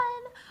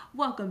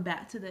Welcome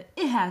back to the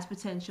It Has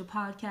Potential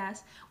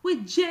podcast with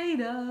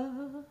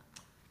Jada.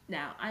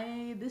 Now,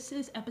 this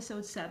is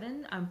episode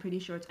 7. I'm pretty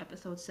sure it's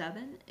episode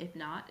 7. If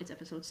not, it's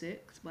episode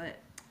 6, but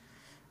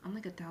I'm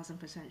like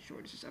 1,000%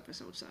 sure this is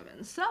episode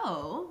 7.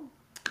 So,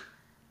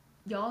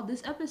 y'all,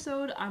 this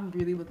episode I'm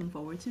really looking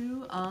forward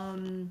to.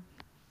 I'm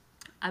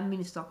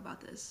meaning to talk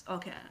about this.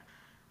 Okay.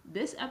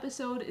 This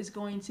episode is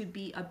going to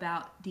be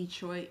about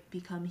Detroit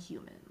Become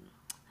Human.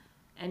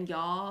 And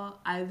y'all,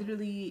 I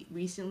literally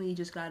recently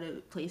just got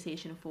a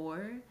PlayStation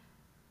 4.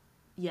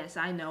 Yes,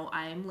 I know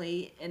I am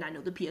late, and I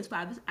know the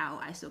PS5 is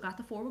out. I still got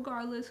the 4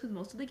 regardless, because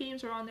most of the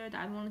games are on there that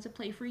I wanted to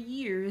play for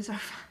years are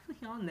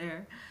finally on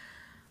there.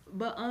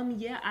 But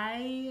yeah,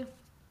 I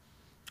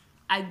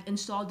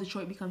installed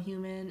Detroit Become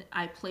Human.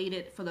 I played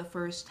it for the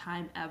first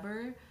time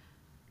ever,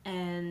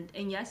 and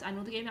yes, I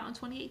know the game out in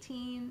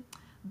 2018,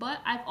 but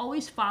I've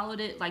always followed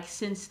it like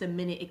since the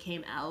minute it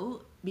came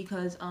out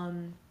because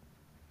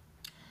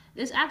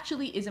this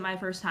actually isn't my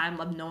first time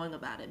knowing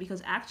about it,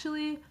 because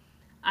actually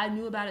I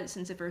knew about it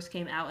since it first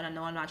came out, and I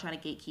know I'm not trying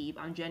to gatekeep.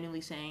 I'm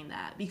genuinely saying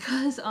that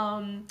because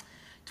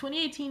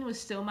 2018 was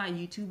still my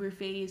YouTuber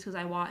phase, because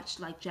I watched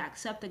like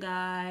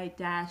Jacksepticeye,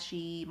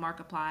 Dashie,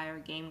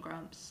 Markiplier, Game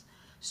Grumps.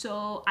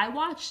 So I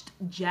watched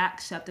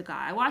Jacksepticeye.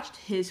 I watched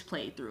his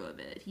playthrough of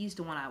it. He's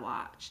the one I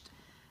watched.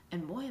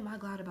 And boy, am I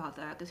glad about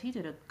that, because he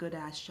did a good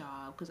ass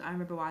job. Because I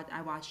remember why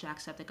I watched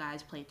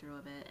Jacksepticeye's playthrough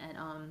of it,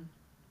 and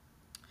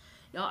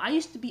yo, I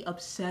used to be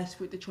obsessed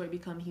with Detroit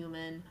Become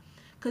Human,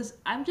 because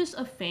I'm just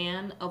a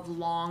fan of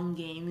long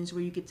games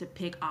where you get to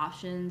pick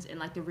options and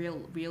like the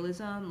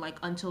realism, like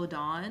Until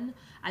Dawn.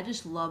 I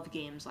just love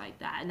games like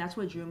that, and that's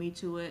what drew me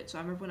to it. So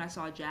I remember when I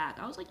saw Jack,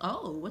 I was like,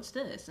 oh, what's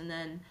this? And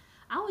then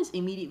I was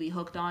immediately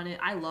hooked on it.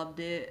 I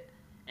loved it.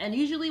 And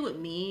usually with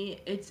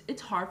me,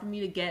 it's hard for me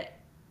to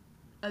get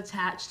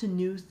attached to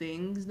new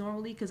things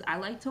normally, because I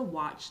like to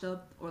watch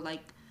stuff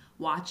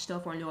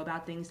or know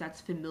about things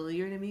that's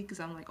familiar to me, because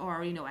I'm like, oh, I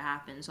already know what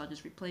happened, so I'll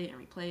just replay it and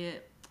replay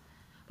it.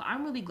 But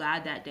I'm really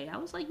glad that day I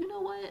was like, you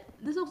know what,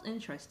 this looks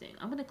interesting,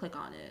 I'm gonna click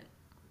on it.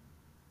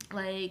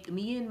 Like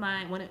me and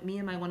one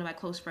of my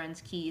close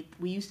friends, Keith,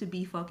 we used to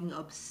be fucking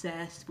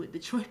obsessed with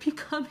Detroit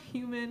Become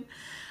Human.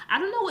 I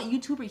don't know what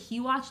YouTuber he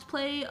watched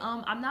play,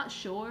 I'm not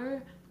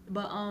sure,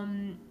 but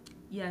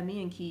yeah,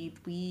 me and Keith,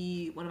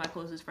 one of my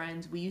closest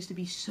friends, we used to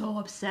be so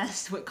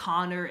obsessed with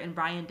Connor and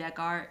Brian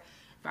Deckard.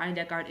 Brian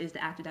Deckard is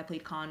the actor that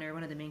played Connor,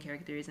 one of the main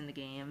characters in the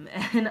game.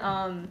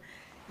 And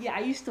yeah, I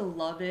used to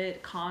love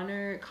it.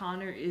 Connor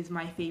is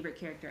my favorite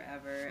character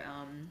ever.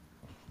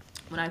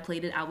 When I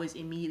played it, I was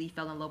immediately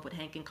fell in love with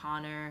Hank and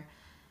Connor.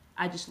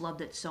 I just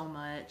loved it so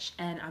much,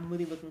 and I'm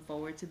really looking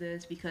forward to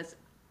this, because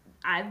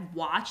I've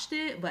watched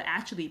it, but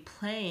actually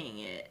playing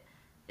it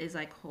is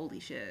like, holy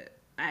shit,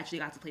 I actually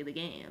got to play the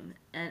game.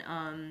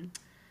 And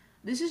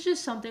this is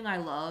just something I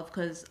love,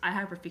 because I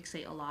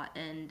hyperfixate a lot,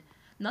 and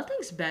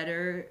nothing's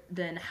better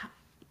than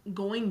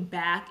going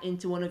back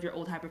into one of your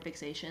old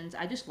hyperfixations.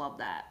 I just love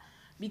that,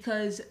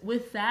 because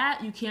with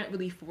that you can't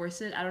really force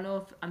it. I don't know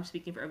if I'm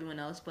speaking for everyone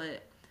else,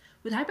 but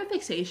with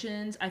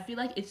hyperfixations, I feel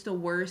like it's the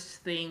worst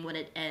thing when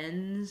it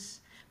ends,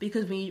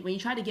 because when you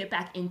try to get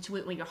back into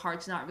it when your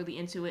heart's not really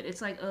into it,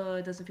 it's like, oh,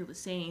 it doesn't feel the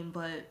same.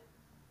 But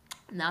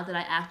now that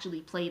I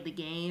actually played the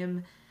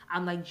game,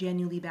 I'm like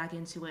genuinely back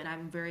into it, and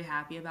I'm very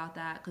happy about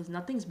that, because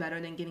nothing's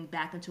better than getting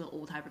back into an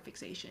old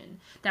hyperfixation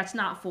that's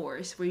not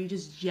forced, where you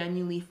just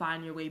genuinely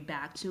find your way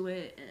back to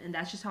it. And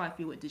that's just how I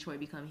feel with Detroit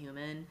Become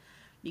Human,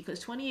 because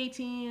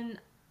 2018,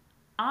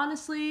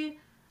 honestly,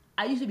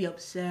 I used to be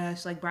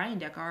obsessed. Like Brian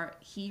Deckard,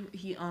 he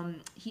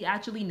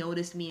actually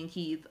noticed me and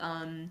Keith,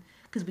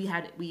 because we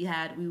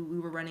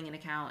were running an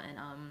account,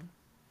 and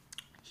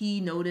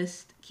he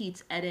noticed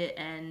Keith's edit,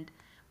 and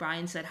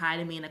Brian said hi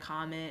to me in a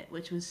comment,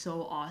 which was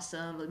so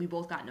awesome. Like, we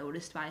both got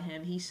noticed by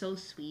him. He's so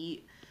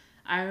sweet.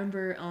 I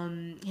remember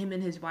him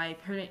and his wife.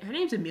 Her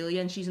name's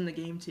Amelia, and she's in the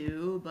game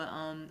too. But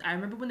I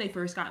remember when they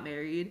first got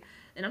married,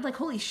 and I'm like,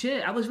 holy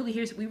shit! I was really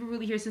here. We were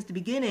really here since the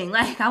beginning.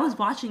 Like I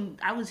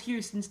was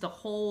here since the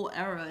whole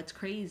era. It's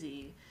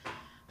crazy.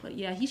 But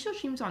yeah, he still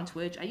streams on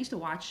Twitch. I used to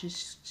watch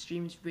his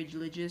streams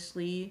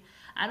religiously.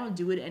 I don't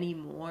do it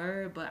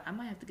anymore, but I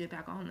might have to get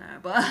back on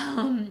that. But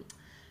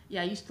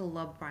yeah, I used to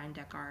love Brian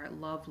Deckard.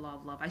 Love,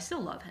 love, love. I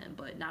still love him,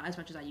 but not as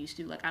much as I used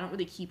to. Like, I don't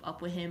really keep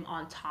up with him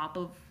on top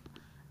of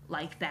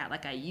like that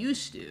like I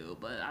used to,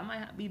 but I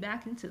might be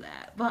back into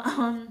that. But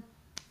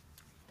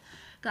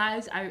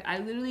guys, I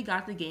literally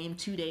got the game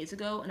 2 days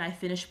ago, and I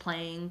finished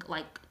playing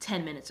like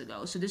 10 minutes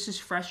ago. So this is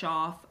fresh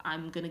off.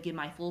 I'm gonna give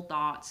my full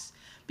thoughts,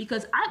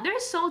 because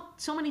there's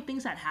so many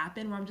things that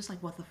happen where I'm just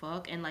like, what the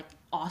fuck, and like,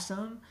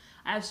 awesome.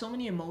 I have so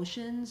many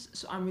emotions,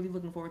 so I'm really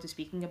looking forward to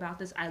speaking about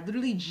this. I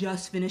literally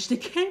just finished the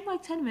game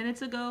like 10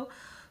 minutes ago,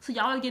 so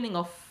y'all are getting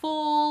a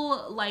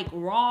full like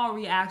raw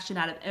reaction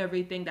out of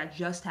everything that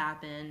just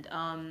happened.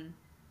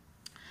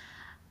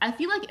 I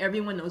feel like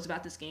everyone knows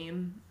about this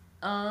game.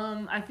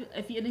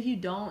 If you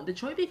don't,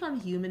 Detroit Become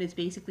Human is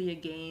basically a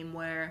game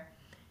where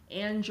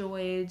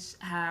androids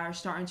are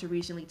starting to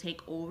recently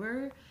take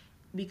over,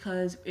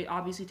 because it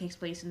obviously takes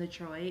place in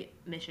Detroit,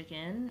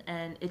 Michigan,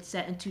 and it's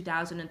set in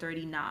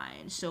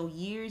 2039. So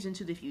years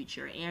into the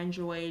future,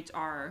 androids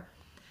are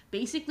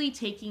basically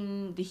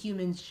taking the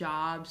humans'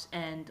 jobs,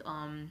 and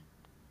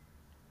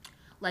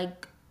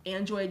like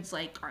androids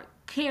like are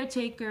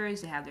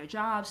caretakers, they have their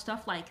jobs,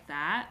 stuff like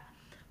that.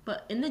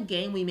 But in the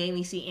game, we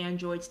mainly see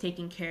androids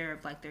taking care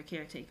of like their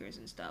caretakers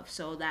and stuff.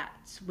 So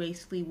that's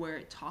basically where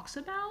it talks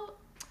about.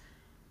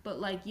 But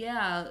like,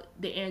 yeah,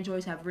 the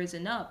androids have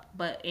risen up,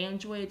 but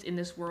androids in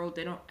this world,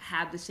 they don't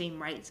have the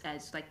same rights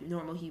as like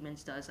normal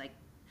humans does. Like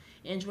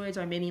androids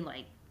are many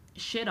like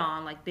shit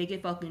on, like they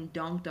get fucking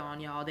dunked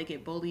on, y'all. They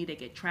get bullied, they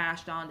get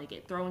trashed on, they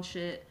get thrown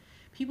shit.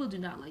 People do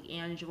not like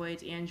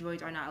androids.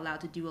 Androids are not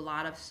allowed to do a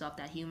lot of stuff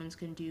that humans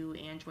can do.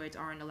 Androids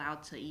aren't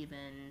allowed to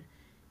even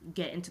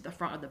get into the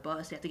front of the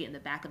bus. They have to get in the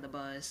back of the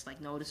bus.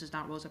 Like, no, this is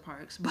not Rosa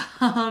Parks. But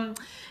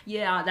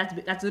yeah,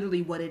 that's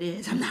literally what it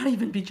is. I'm not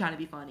even trying to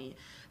be funny.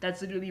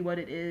 That's literally what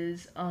it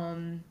is.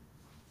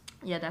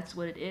 Yeah, that's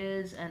what it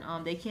is.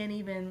 And they can't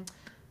even.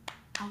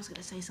 I was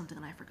gonna say something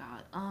and I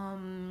forgot.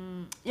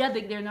 Yeah,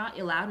 they're not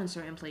allowed in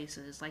certain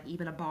places. Like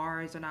even a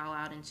bars, they're not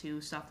allowed into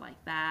stuff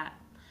like that.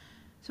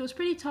 So it's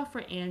pretty tough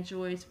for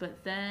androids.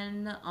 But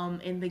then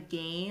in the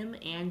game,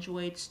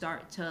 androids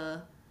start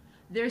to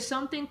there's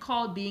something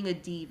called being a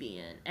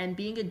deviant, and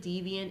being a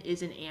deviant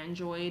is an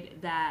android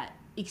that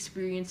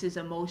experiences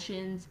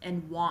emotions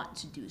and want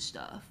to do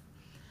stuff.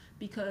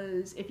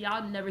 Because if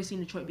y'all have never seen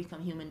Detroit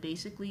Become Human,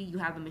 basically you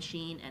have a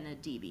machine and a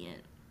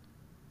deviant.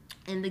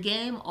 In the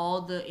game,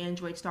 all the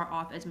androids start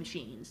off as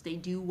machines. They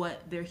do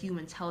what their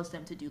human tells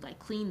them to do, like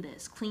clean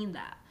this, clean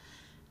that.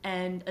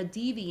 And a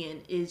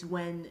deviant is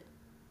when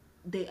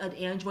an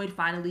android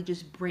finally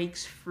just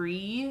breaks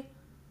free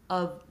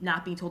of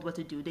not being told what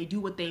to do. They do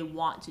what they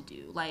want to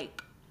do.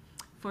 Like,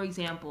 for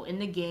example, in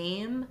the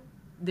game,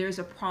 there's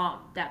a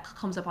prompt that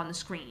comes up on the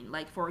screen.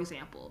 Like, for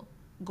example,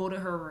 go to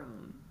her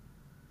room.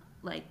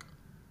 Like,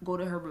 go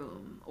to her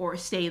room or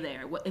stay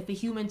there. If a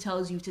human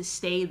tells you to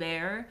stay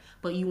there,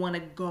 but you want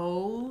to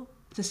go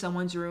to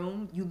someone's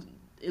room,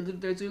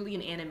 there's literally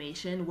an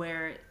animation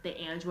where the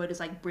android is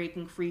like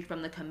breaking free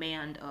from the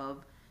command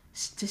of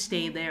to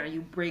stay there.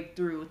 You break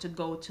through to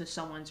go to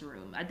someone's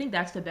room. I think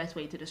that's the best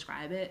way to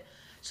describe it.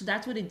 So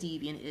that's what a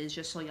deviant is,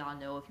 just so y'all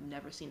know if you've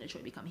never seen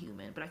Detroit Become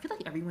Human. But I feel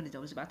like everyone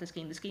knows about this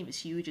game. This game is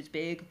huge. It's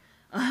big.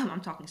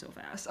 I'm talking so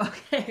fast.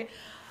 Okay.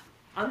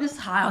 I'm just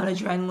high on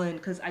adrenaline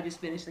because I just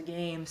finished the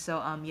game.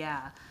 So,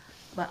 yeah.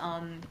 But,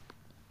 I'm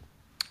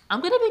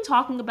going to be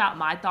talking about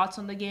my thoughts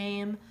on the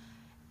game,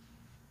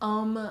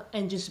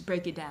 and just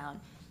break it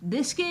down.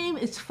 This game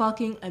is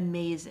fucking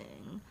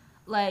amazing.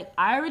 Like,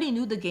 I already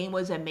knew the game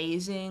was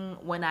amazing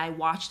when I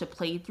watched the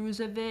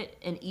playthroughs of it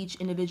and each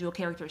individual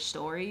character's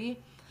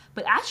story.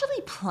 But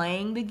actually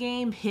playing the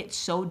game hit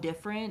so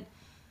different.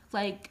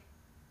 Like,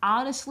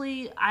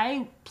 honestly,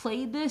 I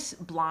played this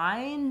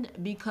blind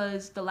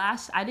because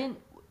I didn't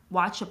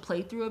watch a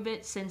playthrough of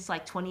it since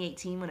like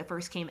 2018 when it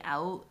first came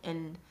out.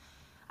 And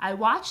I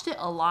watched it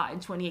a lot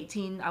in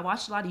 2018. I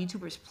watched a lot of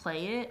YouTubers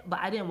play it, but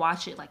I didn't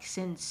watch it like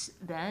since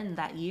then,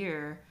 that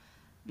year,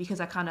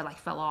 because I kind of like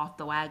fell off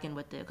the wagon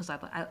with it. Because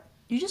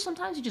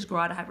sometimes you just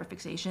grow out of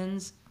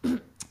hyperfixations.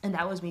 And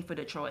that was me for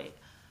Detroit.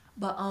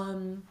 But,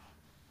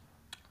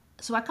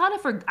 so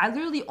I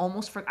literally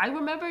almost forgot. I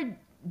remembered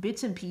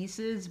bits and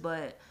pieces,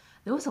 but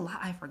there was a lot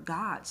I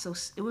forgot. So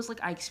it was like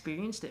I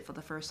experienced it for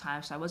the first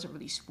time, so I wasn't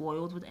really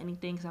spoiled with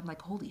anything because I'm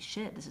like, holy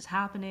shit, this is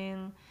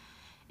happening.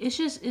 It's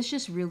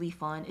just really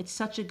fun. It's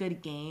such a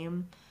good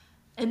game.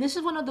 And this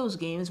is one of those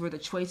games where the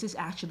choices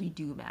actually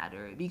do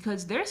matter,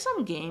 because there's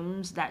some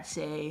games that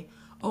say,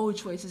 oh,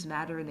 choices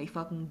matter, and they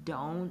fucking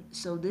don't.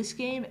 So this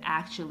game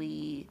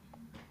actually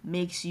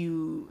makes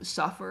you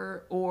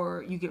suffer,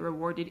 or you get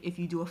rewarded if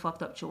you do a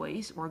fucked up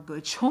choice or a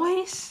good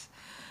choice.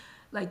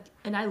 Like,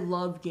 and I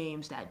love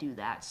games that do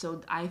that.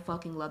 So I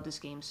fucking love this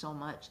game so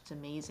much. It's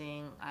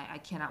amazing. I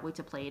cannot wait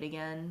to play it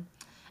again.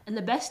 And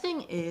the best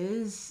thing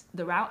is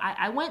the route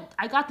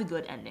I got the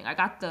good ending. I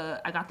got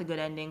the good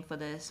ending for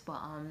this,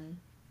 but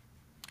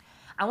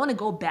I want to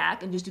go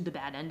back and just do the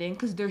bad ending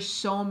because there's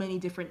so many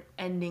different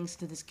endings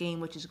to this game,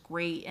 which is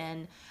great.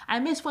 And I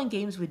miss when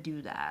games would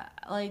do that.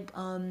 Like,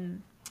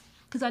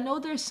 because I know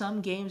there's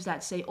some games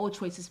that say, oh,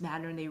 choices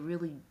matter, and they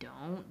really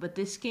don't. But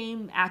this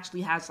game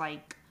actually has,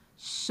 like,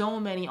 so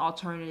many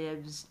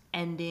alternatives,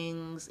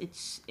 endings.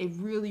 It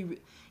really,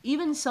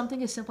 even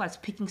something as simple as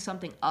picking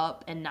something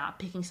up and not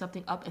picking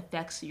something up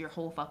affects your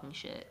whole fucking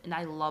shit. And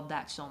I love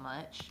that so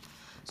much.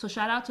 So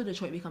shout out to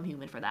Detroit Become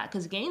Human for that.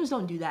 Because games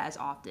don't do that as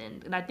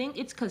often. And I think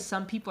it's because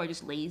some people are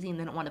just lazy and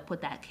they don't want to put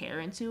that care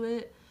into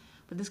it.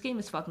 But this game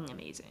is fucking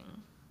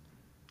amazing.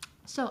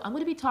 So I'm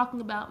going to be talking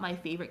about my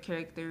favorite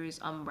characters'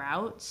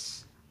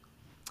 routes.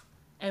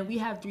 And we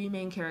have three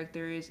main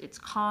characters. It's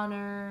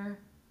Connor,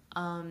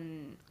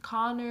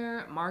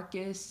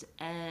 Marcus,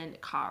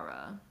 and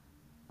Kara.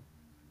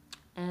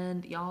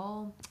 And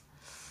y'all,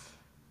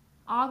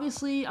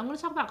 obviously, I'm going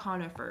to talk about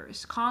Connor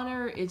first.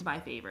 Connor is my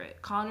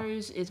favorite.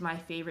 Connor's is my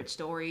favorite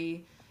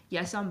story.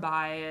 Yes, I'm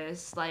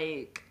biased.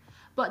 Like,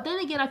 But then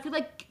again, I feel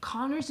like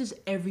Connor's is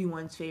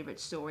everyone's favorite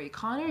story.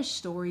 Connor's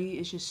story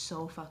is just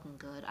so fucking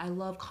good. I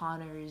love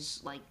Connor's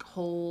like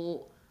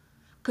whole,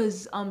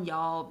 cause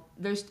y'all,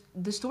 there's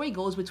the story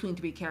goes between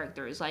three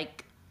characters.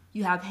 Like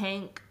you have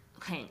Hank.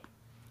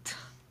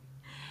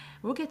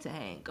 We'll get to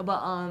Hank,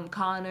 but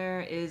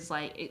Connor is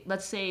like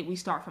let's say we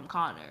start from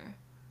Connor,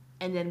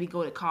 and then we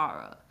go to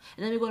Kara,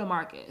 and then we go to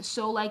Marcus.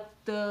 So like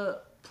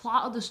the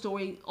plot of the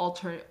story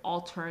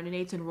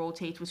alternates and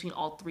rotates between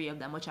all three of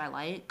them, which I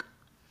like.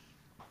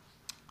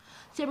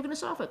 So yeah, we're gonna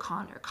start off with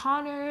Connor.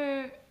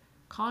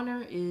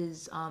 Connor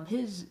is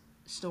his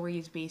story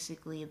is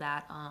basically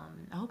that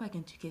I hope I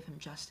can give him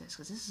justice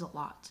because this is a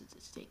lot to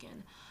take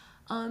in.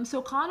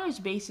 So Connor is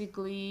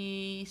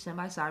basically sent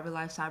by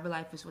Cyberlife.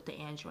 Cyberlife is what the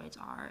androids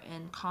are,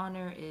 and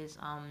Connor is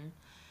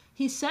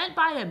he's sent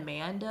by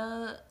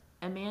Amanda.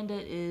 Amanda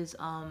is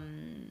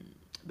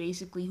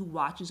basically who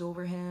watches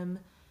over him,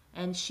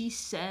 and she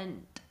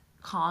sent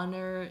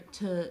Connor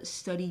to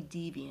study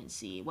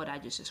deviancy, what I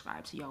just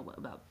described to y'all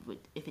about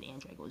if an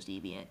android goes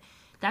deviant.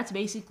 That's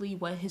basically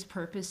what his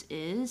purpose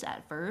is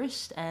at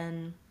first,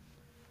 and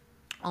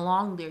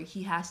along there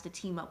he has to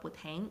team up with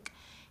Hank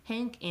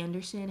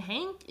Anderson.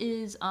 Hank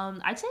is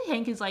I'd say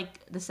Hank is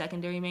like the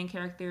secondary main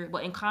character,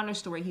 but in Connor's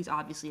story he's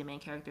obviously a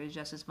main character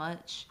just as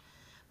much.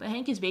 But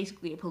Hank is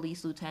basically a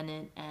police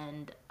lieutenant,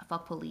 and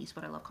fuck police,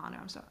 but I love Connor.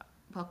 I'm sorry.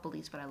 Fuck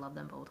police, but I love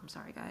them both. I'm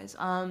sorry, guys.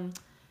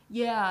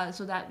 Yeah,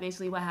 so that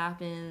basically what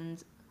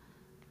happens.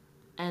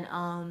 And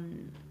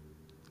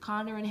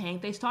Connor and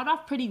Hank, they start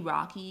off pretty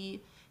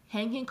rocky.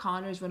 Hank and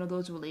Connor is one of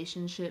those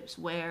relationships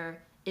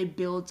where it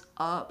builds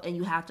up and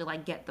you have to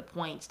like get the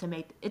points to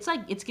make it's like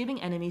it's giving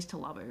enemies to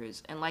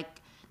lovers and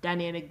like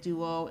dynamic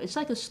duo. It's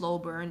like a slow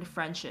burn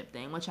friendship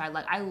thing, which I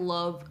like. I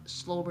love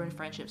slow burn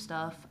friendship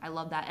stuff. I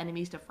love that.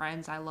 Enemies to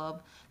friends, I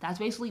love. That's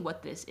basically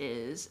what this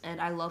is,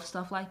 and I love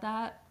stuff like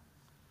that.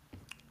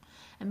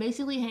 And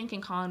basically Hank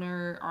and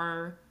Connor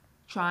are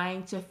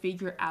trying to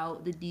figure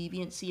out the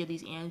deviancy of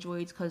these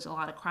androids because a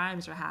lot of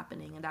crimes are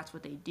happening and that's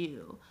what they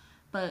do.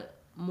 But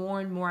more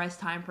and more as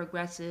time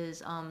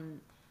progresses,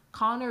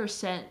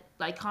 Connor's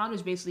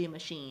basically a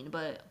machine,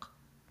 but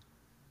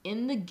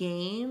in the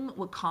game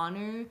with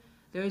Connor,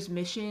 there's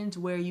missions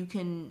where you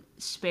can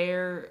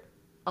spare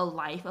a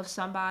life of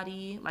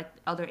somebody, like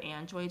other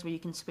androids, where you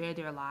can spare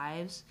their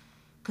lives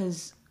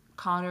because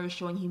Connor is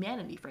showing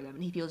humanity for them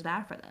and he feels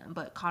bad for them,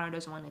 but Connor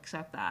doesn't want to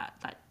accept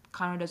that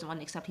Connor doesn't want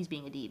to accept he's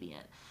being a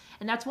deviant.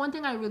 And that's one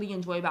thing I really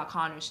enjoy about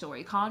Connor's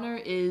story. Connor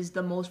is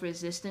the most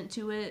resistant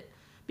to it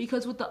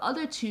because with the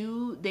other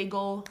two, they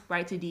go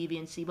right to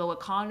deviancy, but with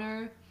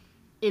Connor,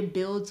 it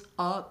builds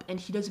up and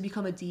he doesn't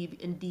become a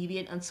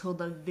deviant until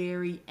the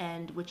very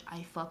end, which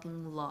I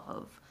fucking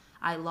love.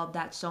 I love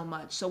that so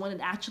much. So when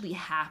it actually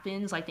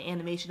happens, like the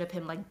animation of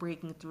him like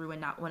breaking through and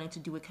not wanting to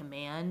do a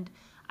command,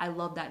 I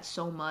love that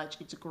so much.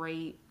 It's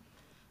great.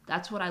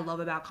 That's what I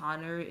love about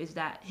Connor is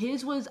that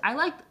I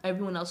liked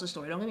everyone else's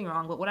story, don't get me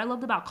wrong, but what I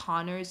loved about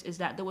Connor's is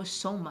that there was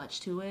so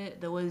much to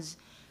it. There was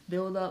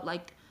build up,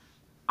 like,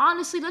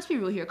 honestly, let's be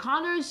real here.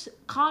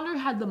 Connor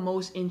had the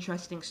most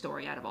interesting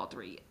story out of all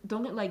three.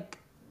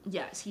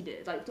 Yes, he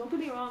did. Like, don't get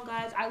me wrong,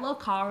 guys. I love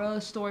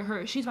Kara's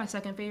story. She's my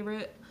second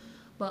favorite.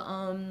 But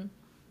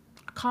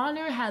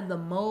Connor had the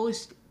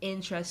most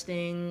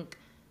interesting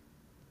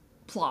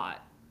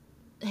plot,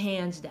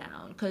 hands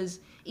down. Because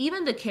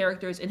even the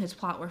characters in his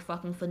plot were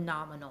fucking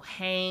phenomenal.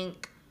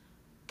 Hank,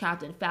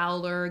 Captain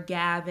Fowler,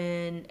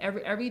 Gavin,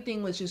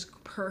 everything was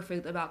just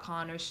perfect about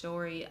Connor's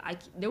story. I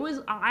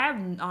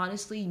have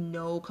honestly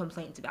no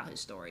complaints about his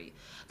story.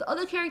 The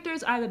other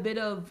characters, I have a bit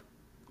of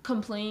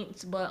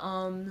complaints, but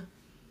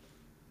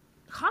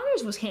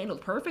Connor's was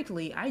handled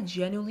perfectly. I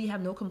genuinely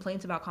have no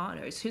complaints about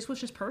Connor's. His was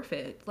just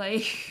perfect.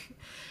 Like,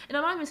 and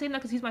I'm not even saying that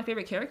because he's my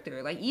favorite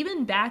character. Like,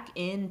 even back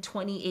in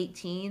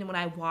 2018 when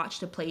I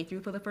watched a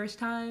playthrough for the first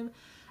time,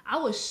 I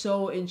was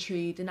so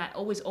intrigued, and I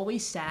was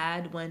always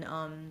sad when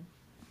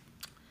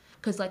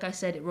because like I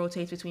said, it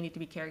rotates between the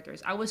three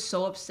characters. I was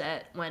so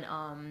upset when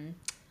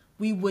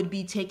we would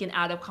be taken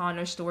out of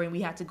Connor's story and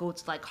we had to go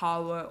to like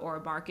Kara or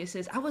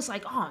Marcus's. I was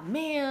like, oh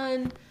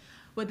man.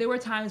 But there were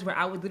times where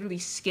I would literally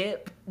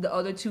skip the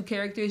other two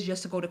characters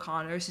just to go to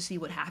Connor's to see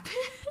what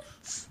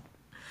happens.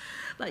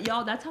 Like,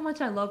 y'all, that's how much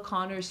I love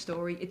Connor's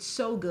story. It's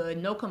so good.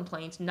 No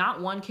complaints.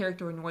 Not one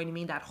character annoyed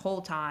me that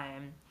whole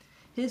time.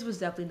 His was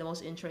definitely the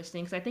most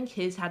interesting because I think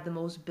his had the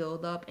most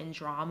build-up and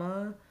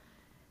drama.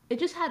 It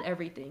just had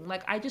everything.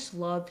 Like, I just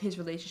love his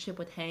relationship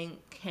with Hank.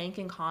 Hank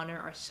and Connor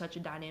are such a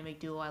dynamic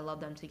duo. I love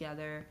them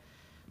together.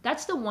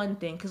 That's the one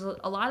thing, because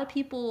a lot of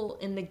people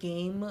in the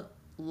game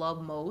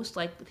love most,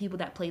 like the people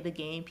that play the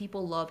game,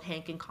 people love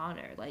Hank and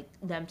Connor, like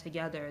them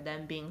together,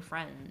 them being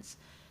friends,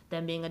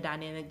 them being a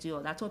dynamic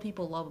duo. That's what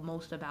people love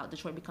most about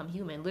Detroit Become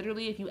Human.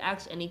 Literally, if you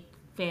ask any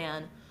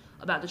fan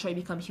about Detroit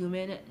Become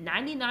Human,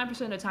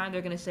 99% of the time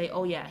they're gonna say,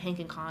 oh yeah, Hank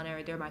and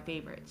Connor, they're my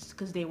favorites,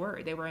 because they were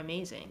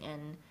amazing.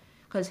 And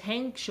because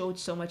Hank showed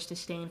so much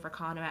disdain for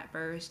Connor at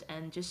first,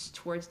 and just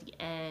towards the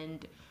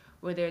end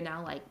where they're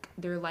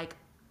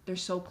they're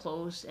so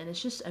close, and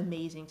it's just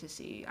amazing to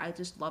see. I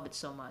just love it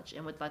so much.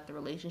 And with like the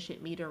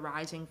relationship meter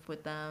rising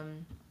with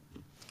them,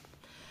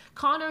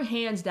 Connor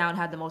hands down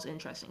had the most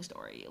interesting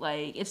story.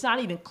 Like, it's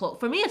not even close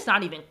for me. It's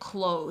not even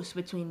close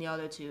between the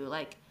other two.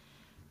 Like,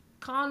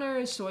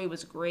 Connor's story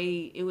was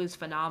great. It was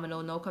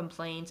phenomenal. No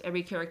complaints.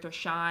 Every character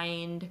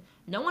shined.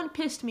 No one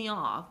pissed me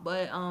off.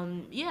 But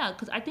yeah,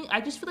 because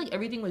I just feel like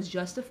everything was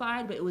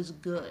justified, but it was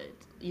good.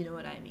 You know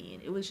what I mean?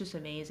 It was just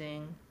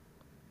amazing.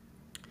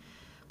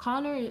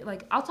 Connor,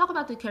 like, I'll talk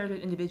about the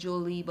characters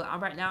individually,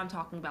 but right now I'm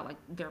talking about like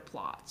their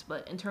plots.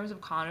 But in terms of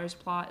Connor's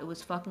plot, it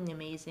was fucking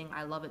amazing.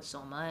 I love it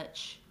so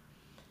much.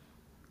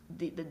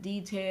 The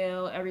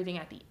detail, everything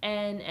at the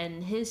end,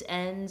 and his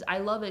ends. I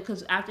love it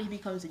because after he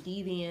becomes a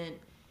deviant,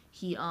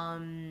 he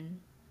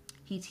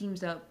he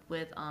teams up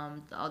with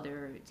the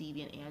other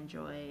deviant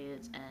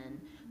androids,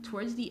 and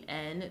towards the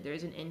end,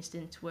 there's an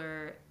instance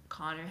where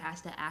Connor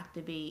has to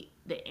activate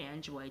the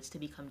androids to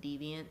become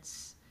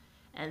deviants.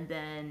 And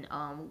then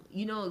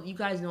you know, you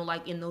guys know,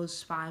 like in those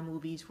spy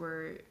movies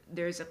where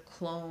there's a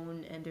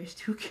clone and there's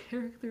two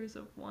characters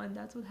of one.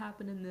 That's what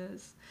happened in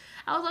this.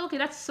 I was like, okay,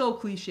 that's so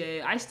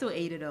cliche. I still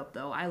ate it up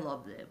though. I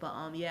loved it. But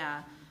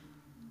yeah,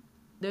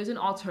 there's an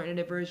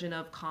alternative version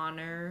of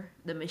Connor,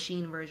 the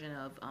machine version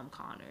of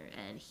Connor,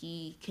 and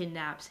he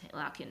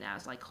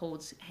like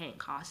holds Hank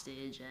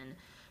hostage. And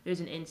there's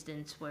an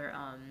instance where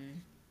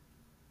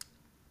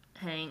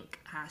Hank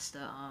has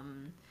to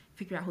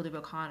figure out who the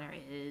real Connor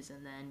is,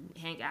 and then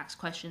Hank asks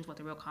questions what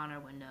the real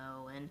Connor would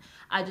know. And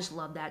I just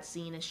love that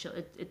scene.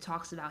 It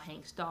talks about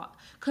Hank's thought,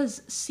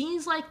 because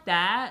scenes like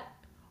that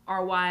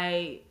are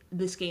why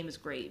this game is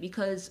great,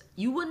 because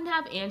you wouldn't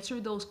have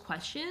answered those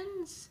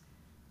questions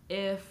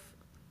if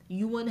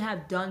you wouldn't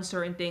have done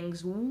certain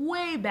things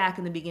way back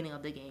in the beginning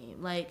of the game.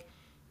 Like,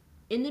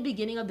 in the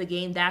beginning of the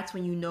game, that's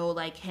when you know,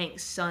 like,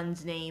 Hank's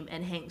son's name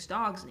and Hank's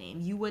dog's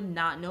name. You would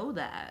not know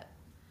that.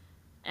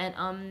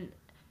 And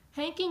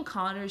Hank and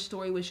Connor's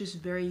story was just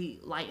very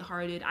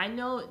lighthearted. I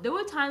know there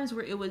were times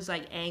where it was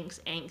like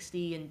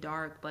angsty and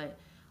dark, but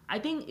I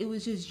think it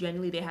was just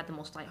generally they had the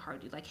most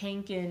lighthearted. Like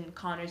Hank and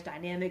Connor's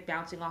dynamic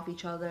bouncing off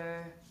each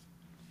other.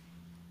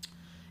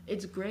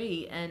 It's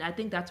great, and I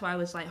think that's why I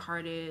was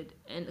lighthearted.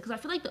 And because I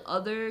feel like the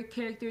other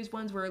characters'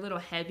 ones were a little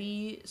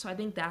heavy, so I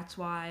think that's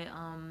why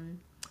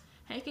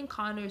Hank and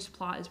Connor's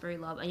plot is very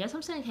love. And yes,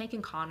 I'm saying Hank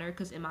and Connor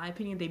because in my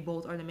opinion they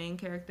both are the main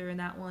character in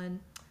that one.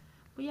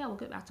 But yeah, we'll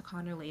get back to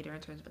Connor later in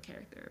terms of a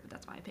character, but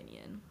that's my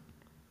opinion.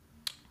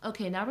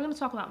 Okay, now we're gonna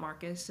talk about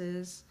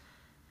Marcus's.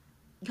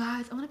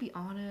 Guys, I'm gonna be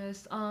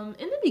honest. In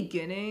the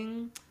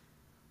beginning,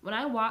 when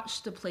I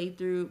watched the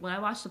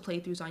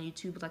playthroughs on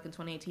YouTube, like in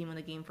 2018 when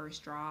the game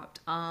first dropped,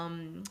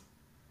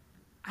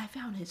 I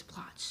found his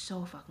plot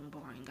so fucking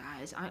boring,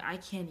 guys. I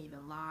can't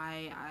even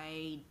lie.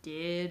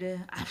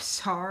 I'm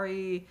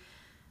sorry.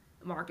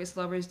 Marcus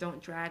lovers, don't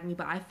drag me,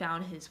 but I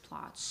found his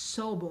plot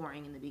so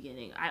boring in the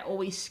beginning. I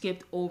always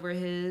skipped over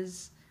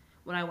his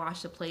when I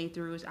watched the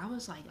playthroughs. I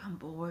was like, I'm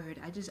bored.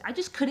 I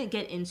just couldn't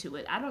get into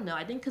it. I don't know.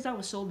 I think because I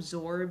was so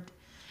absorbed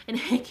in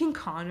Hank and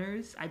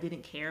Connor's, I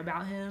didn't care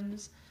about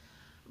him's.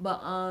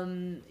 But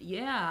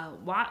yeah,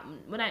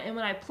 when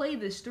I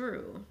played this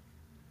through,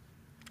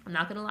 I'm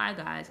not gonna lie,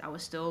 guys, I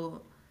was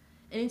still.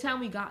 Anytime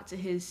we got to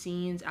his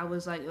scenes, I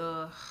was like,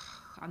 ugh.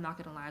 I'm not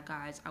gonna lie,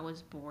 guys, I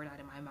was bored out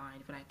of my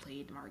mind when I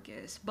played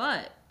Marcus.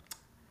 But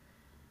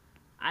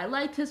I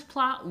liked his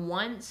plot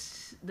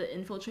once the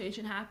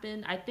infiltration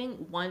happened. I think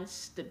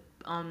once the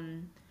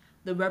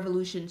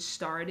revolution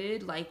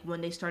started, like when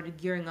they started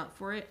gearing up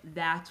for it,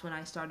 that's when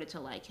I started to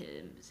like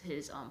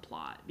his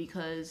plot,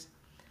 because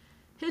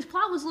his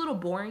plot was a little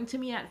boring to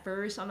me at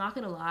first. I'm not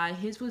gonna lie,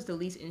 his was the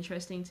least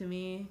interesting to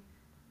me.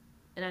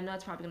 And I know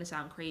it's probably gonna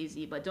sound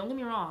crazy, but don't get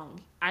me wrong,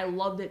 I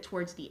loved it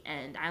towards the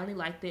end. I only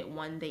liked it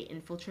when they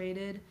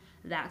infiltrated.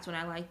 That's when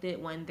I liked it,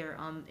 when they're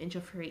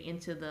infiltrate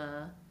into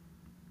the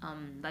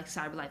like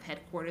CyberLife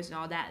headquarters and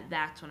all that.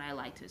 That's when I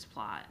liked his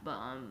plot. But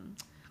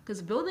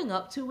because building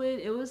up to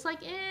it, it was like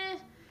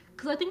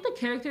because I think the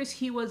characters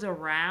he was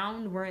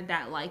around weren't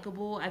that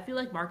likable. I feel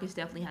like Marcus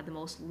definitely had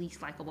the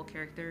least likable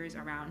characters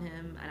around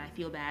him, and I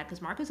feel bad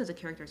because Marcus as a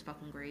character is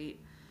fucking great,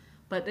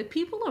 but the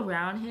people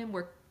around him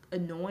were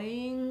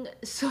annoying.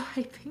 So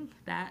I think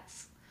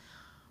that's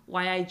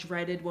why I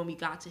dreaded when we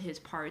got to his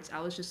parts. I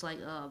was just like,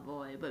 oh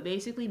boy. But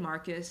basically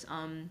Marcus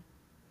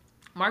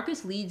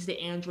leads the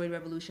android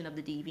revolution of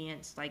the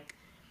deviants. Like,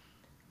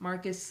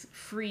 Marcus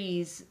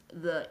frees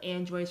the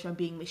androids from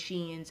being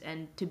machines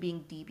and to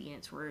being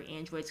deviants, where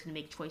androids can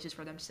make choices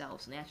for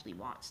themselves and they actually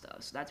want stuff.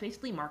 So that's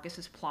basically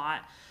Marcus's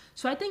plot.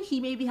 So I think he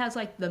maybe has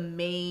like the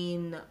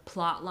main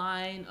plot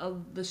line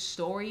of the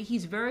story.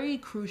 He's very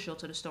crucial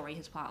to the story,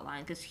 his plot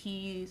line, because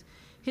his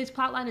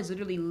plot line is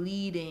literally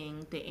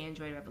leading the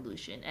android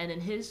revolution. And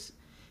in his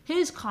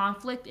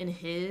conflict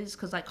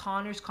because like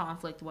Connor's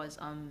conflict was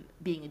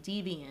being a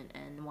deviant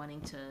and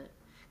wanting to,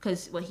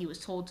 because what he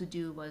was told to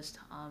do was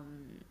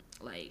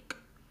like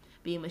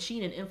be a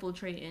machine and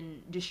infiltrate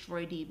and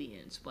destroy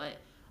deviants. But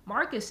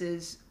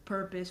Marcus's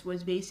purpose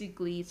was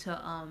basically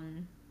to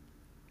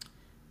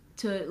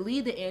to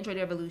lead the android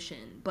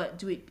revolution,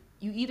 but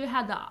you either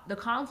had the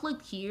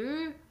conflict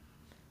here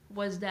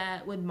was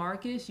that with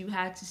Marcus you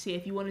had to say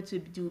if you wanted to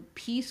do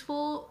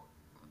peaceful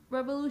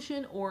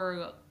revolution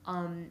or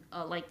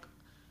like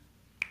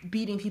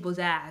beating people's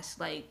ass,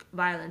 like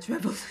violence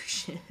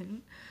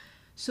revolution.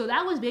 So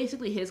that was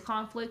basically his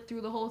conflict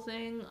through the whole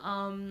thing.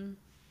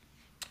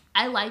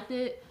 I liked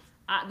it.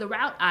 The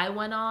route I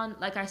went on,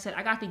 like I said,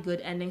 I got the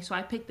good ending, so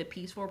I picked the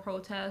peaceful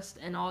protest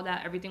and all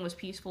that. Everything was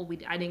peaceful.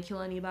 I didn't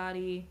kill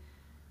anybody.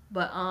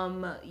 But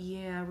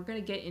yeah, we're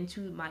gonna get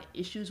into my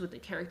issues with the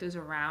characters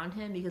around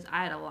him because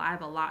I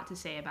have a lot to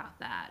say about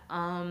that.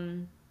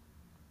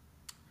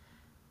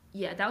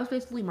 Yeah, that was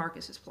basically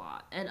Marcus's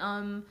plot,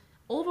 and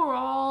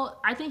overall,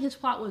 I think his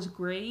plot was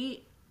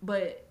great,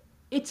 but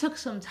it took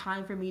some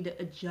time for me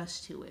to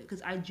adjust to it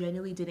because I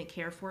genuinely didn't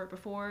care for it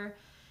before.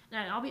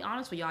 And I'll be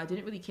honest with y'all, I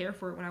didn't really care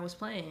for it when I was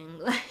playing.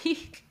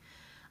 Like,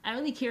 I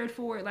only cared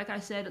for it, like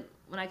I said,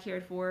 when I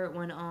cared for it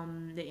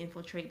when they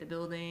infiltrate the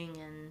building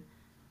and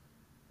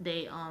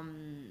they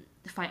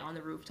fight on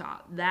the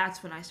rooftop.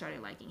 That's when I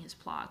started liking his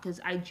plot because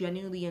I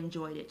genuinely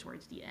enjoyed it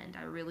towards the end.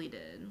 I really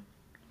did.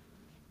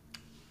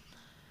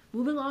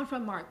 Moving on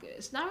from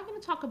Marcus. Now we're going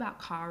to talk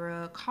about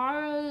Kara.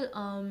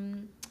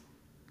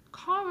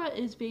 Kara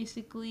is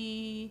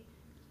basically,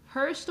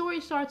 her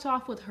story starts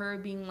off with her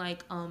being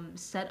like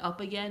set up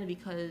again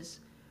because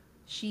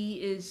she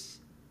is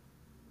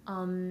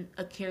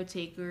a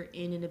caretaker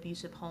in an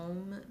abusive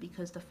home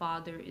because the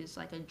father is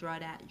like a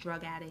drug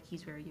addict.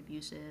 He's very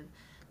abusive.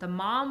 The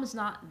mom's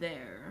not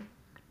there,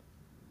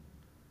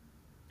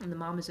 and the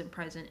mom isn't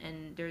present,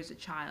 and there's a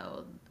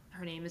child.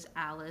 Her name is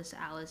Alice.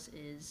 Alice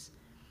is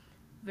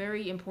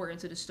very important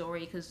to the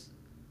story because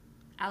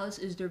Alice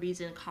is the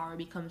reason Kara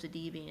becomes a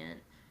deviant,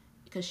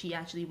 because she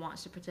actually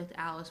wants to protect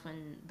Alice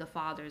when the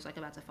father is like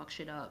about to fuck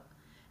shit up.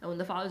 And when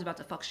the father's about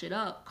to fuck shit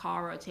up,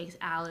 Kara takes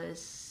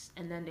Alice,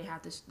 and then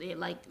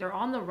they're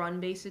on the run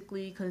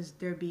basically because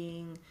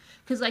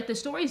like the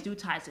stories do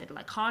tie to it.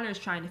 Like Connor's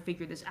trying to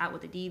figure this out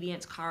with the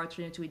deviants, Kara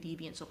turned into a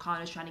deviant, so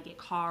Connor's trying to get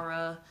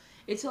Kara.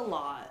 It's a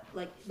lot.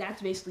 Like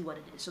that's basically what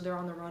it is. So they're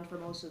on the run for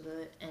most of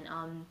it,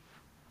 and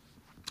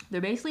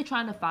they're basically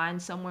trying to find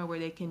somewhere where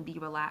they can be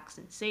relaxed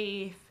and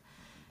safe.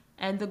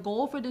 And the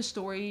goal for this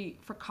story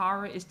for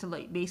Kara is to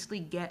like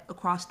basically get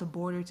across the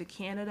border to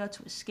Canada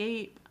to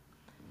escape.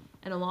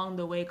 And along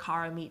the way,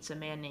 Kara meets a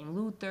man named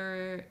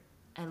Luther,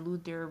 and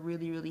Luther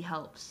really, really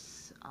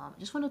helps.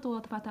 Just want to throw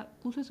out about that.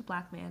 Luther's a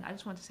black man. I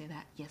just want to say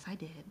that. Yes, I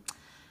did.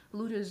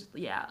 Luther's,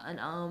 yeah,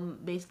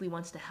 and basically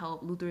wants to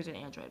help. Luther's an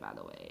android, by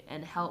the way,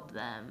 and help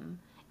them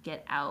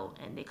get out.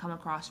 And they come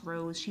across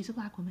Rose. She's a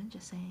black woman,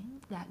 just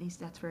saying.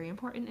 That's very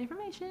important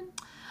information.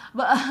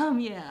 But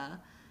yeah,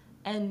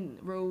 and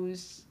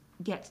Rose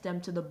gets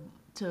them to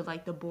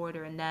the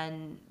border, and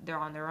then they're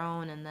on their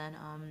own, and then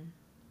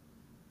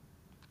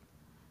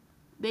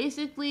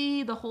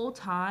basically the whole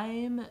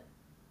time,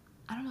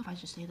 I don't know if I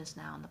should say this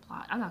now in the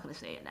plot. I'm not gonna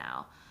say it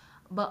now,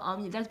 but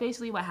that's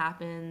basically what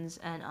happens.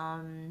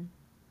 And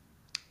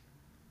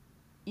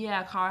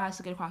yeah, Kara has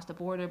to get across the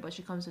border, but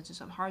she comes into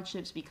some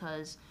hardships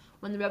because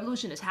when the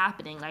revolution is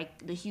happening,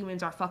 like the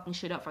humans are fucking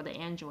shit up for the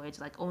androids.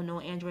 Like, oh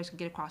no, androids can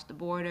get across the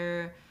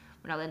border.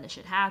 We're not letting this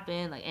shit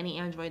happen. Like any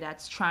android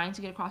that's trying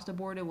to get across the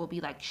border will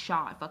be like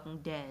shot, fucking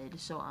dead.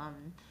 So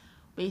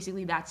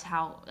basically that's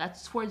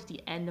towards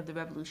the end of the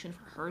revolution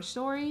for her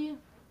story.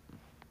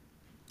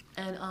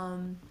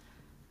 And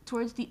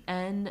towards the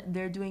end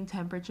they're doing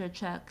temperature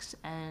checks,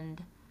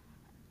 and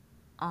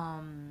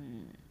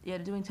they're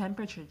doing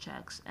temperature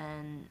checks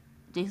and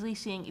basically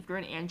seeing if you're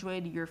an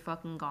android, you're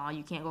fucking gone.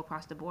 You can't go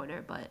across the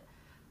border. But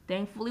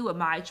thankfully with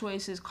my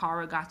choices,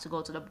 Kara got to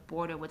go to the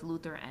border with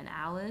Luther and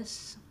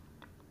Alice.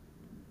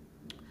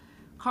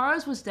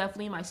 Kara's was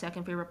definitely my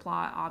second favorite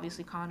plot.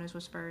 Obviously, Connor's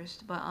was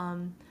first, but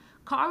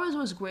Kara's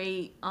was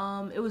great.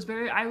 I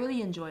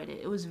really enjoyed it.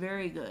 It was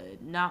very good.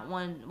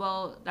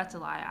 Well, that's a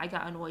lie. I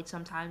got annoyed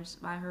sometimes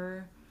by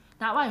her.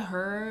 Not by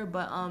her,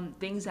 but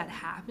things that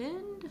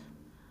happened.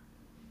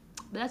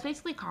 But that's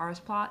basically Kara's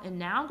plot. And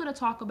now I'm gonna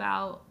talk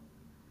about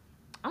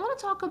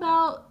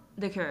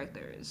the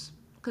characters,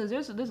 because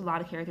there's a lot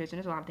of characters and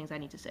there's a lot of things I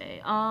need to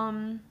say.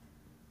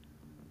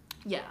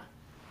 Yeah.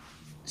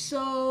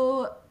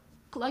 So,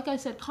 like I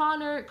said,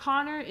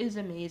 Connor is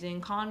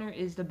amazing. Connor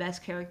is the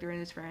best character in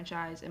this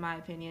franchise, in my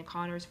opinion.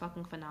 Connor is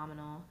fucking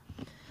phenomenal.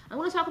 I'm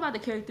going to talk about the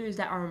characters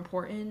that are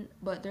important,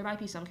 but there might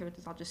be some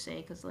characters I'll just say,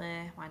 because,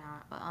 why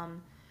not? But,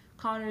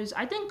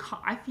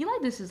 I feel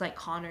like this is, like,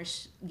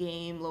 Connor's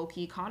game,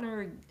 low-key.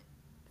 Connor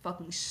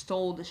fucking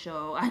stole the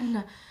show.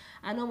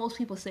 I know most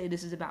people say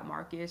this is about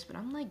Marcus, but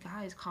I'm like,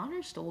 guys,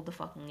 Connor stole the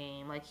fucking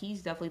game. Like,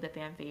 he's definitely the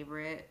fan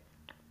favorite.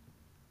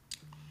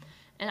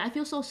 And I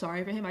feel so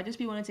sorry for him. I just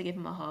be wanting to give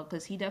him a hug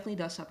because he definitely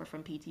does suffer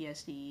from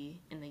PTSD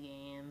in the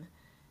game,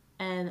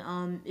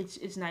 and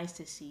it's nice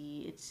to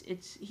see.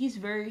 He's a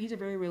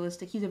very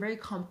realistic. He's a very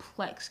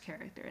complex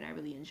character, and I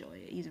really enjoy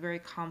it. He's a very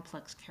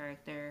complex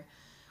character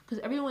because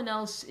everyone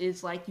else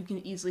is like you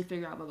can easily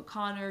figure out. But with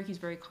Connor, he's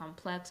very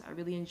complex. I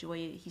really enjoy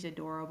it. He's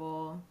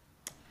adorable.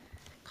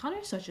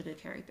 Connor's such a good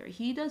character.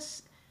 He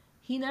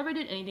never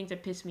did anything to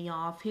piss me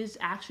off. His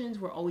actions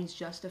were always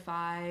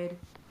justified.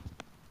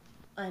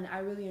 And I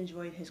really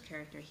enjoyed his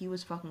character. He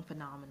was fucking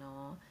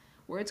phenomenal.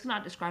 Words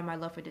cannot describe my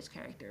love for this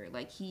character.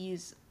 Like,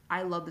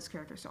 I love this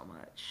character so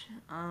much.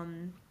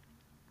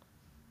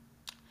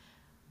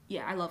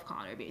 Yeah, I love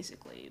Connor,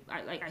 basically.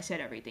 Like I said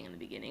everything in the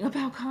beginning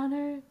about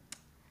Connor.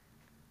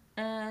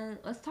 And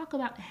let's talk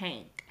about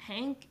Hank.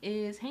 Hank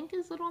is a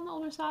little on the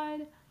older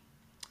side.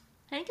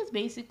 Hank is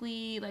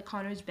basically like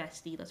Connor's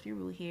bestie. Let's be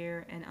real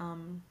here.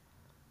 And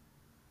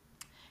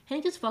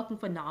Hank is fucking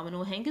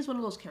phenomenal. Hank is one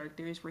of those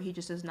characters where he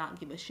just does not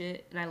give a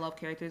shit, and I love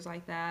characters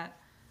like that.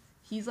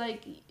 He's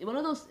like one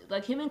of those,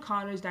 like, him and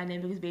Connor's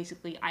dynamic is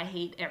basically, I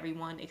hate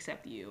everyone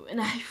except you, and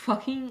I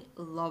fucking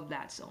love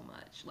that so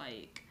much.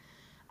 Like,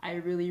 I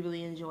really,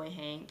 really enjoy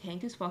Hank.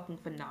 Hank is fucking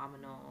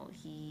phenomenal.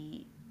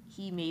 He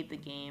made the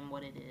game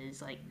what it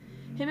is. Like,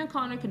 him and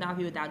Connor could not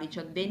be without each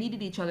other. They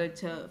needed each other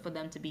for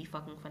them to be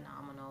fucking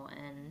phenomenal,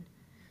 and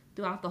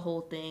throughout the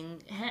whole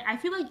thing, I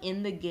feel like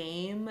in the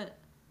game,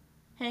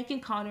 Hank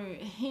and Connor,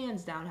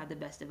 hands down, had the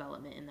best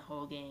development in the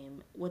whole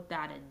game,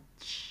 without a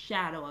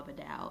shadow of a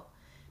doubt.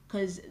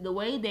 Because the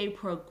way they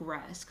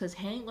progressed, because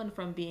Hank went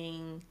from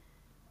being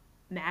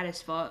mad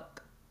as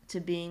fuck to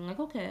being like,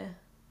 okay,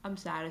 I'm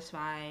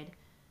satisfied.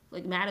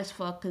 Like, mad as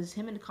fuck, because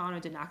him and Connor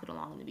did not get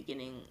along in the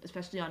beginning,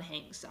 especially on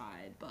Hank's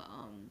side. But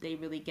they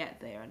really get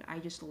there, and I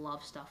just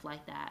love stuff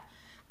like that.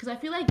 Because I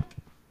feel like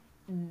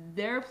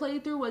their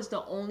playthrough was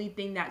the only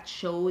thing that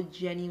showed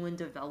genuine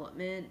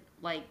development.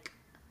 Like,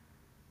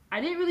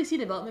 I didn't really see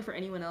development for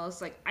anyone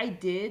else. Like, I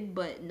did,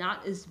 but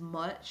not as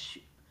much.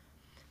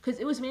 Because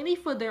it was mainly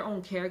for their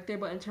own character.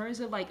 But in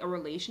terms of, like, a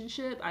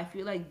relationship, I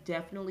feel like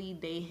definitely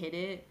they hit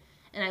it.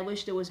 And I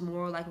wish there was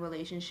more, like,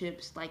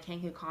 relationships like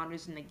Hank and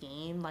Connor's in the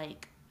game.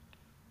 Like,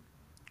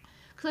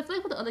 because I feel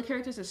like with the other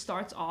characters, it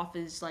starts off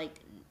as, like,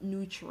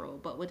 neutral.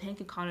 But with Hank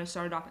and Connor, it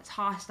started off as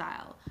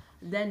hostile.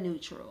 Then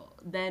neutral.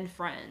 Then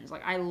friends.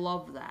 Like, I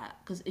love that.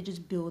 Because it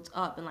just builds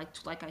up. And,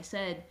 like I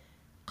said,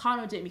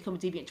 Connor didn't become a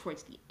deviant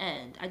towards the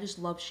end. I just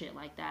love shit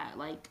like that.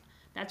 Like,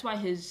 that's why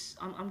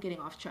I'm getting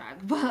off track,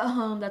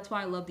 but that's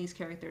why I love these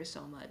characters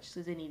so much,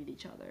 because they needed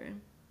each other.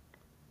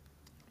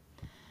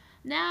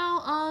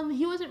 Now,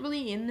 he wasn't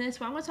really in this,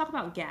 but I'm gonna talk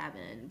about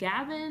Gavin.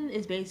 Gavin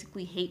is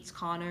basically hates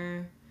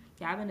Connor.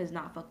 Gavin does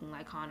not fucking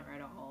like Connor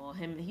at all.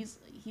 He's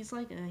a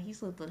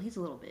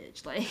little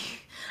bitch. Like,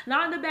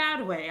 not in a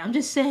bad way. I'm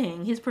just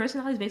saying his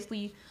personality is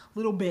basically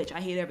little bitch.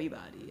 I hate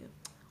everybody.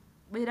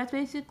 But yeah, that's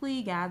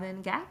basically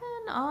Gavin.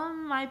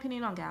 My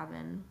opinion on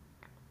Gavin.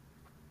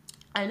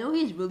 I know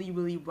he's really,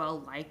 really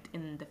well liked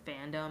in the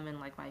fandom and,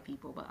 like, by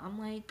people, but I'm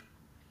like,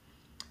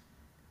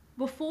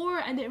 before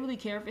I didn't really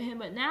care for him,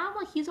 but now I'm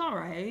like, he's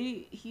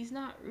alright. He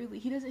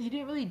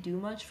didn't really do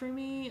much for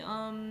me.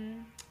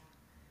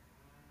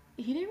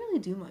 He didn't really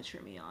do much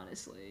for me,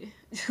 honestly.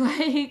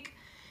 Like,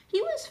 he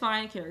was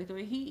fine character.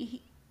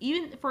 He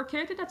even for a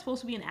character that's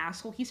supposed to be an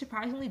asshole, he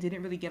surprisingly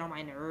didn't really get on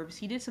my nerves.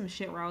 He did some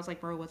shit where I was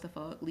like, bro, what the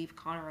fuck? Leave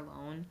Connor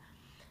alone.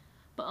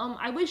 But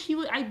I wish he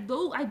would. I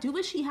do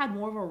wish he had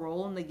more of a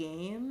role in the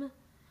game.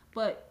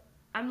 But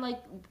I'm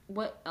like,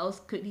 what else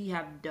could he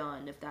have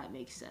done, if that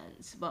makes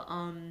sense? But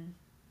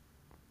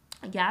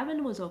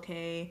Gavin was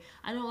okay.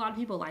 I know a lot of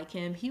people like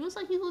him. He's a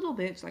little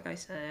bitch, like I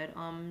said.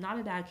 Not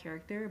a bad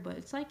character, but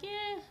it's like,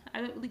 yeah,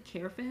 I don't really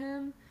care for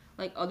him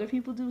like other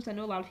people do. So I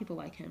know a lot of people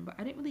like him, but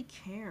I didn't really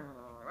care.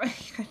 I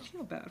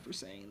feel bad for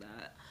saying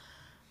that.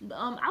 He's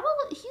one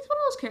of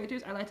those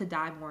characters I like to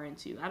dive more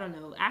into. I don't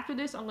know. After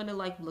this, I'm gonna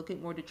like look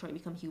at more Detroit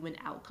Become Human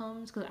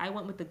outcomes, because I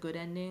went with the good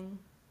ending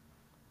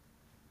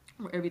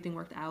where everything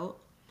worked out.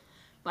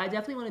 But I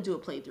definitely want to do a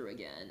playthrough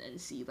again and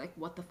see like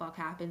what the fuck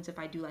happens if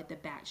I do like the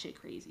batshit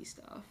crazy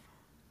stuff.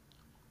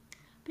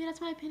 But yeah,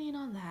 that's my opinion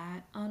on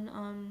that.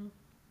 On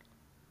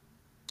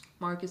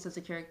Marcus as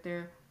a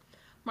character.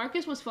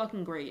 Marcus was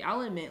fucking great. I'll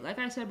admit, like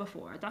I said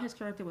before, I thought his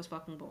character was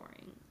fucking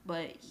boring.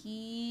 But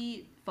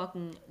he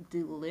fucking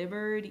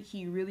delivered.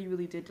 He really,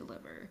 really did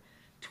deliver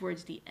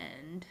towards the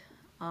end.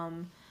 I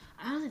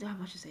don't really have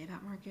much to say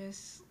about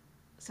Marcus.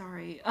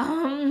 Sorry.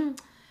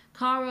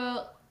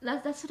 Kara,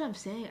 that's what I'm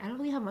saying. I don't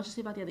really have much to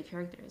say about the other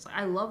characters. Like,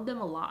 I love them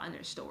a lot in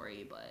their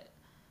story, but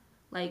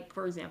like,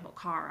 for example,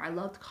 Kara. I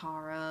loved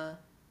Kara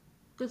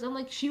because I'm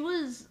like,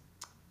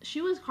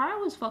 Kara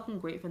was fucking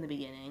great from the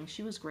beginning.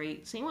 She was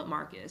great. Same with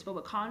Marcus. But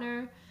with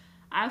Connor,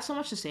 I have so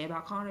much to say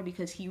about Connor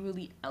because he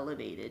really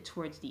elevated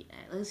towards the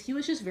end. Like, he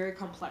was just very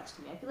complex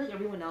to me. I feel like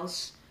everyone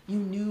else, you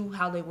knew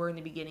how they were in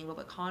the beginning, but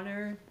with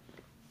Connor,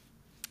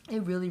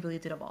 it really, really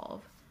did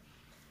evolve.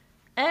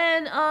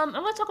 And I'm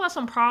going to talk about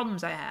some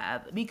problems I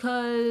have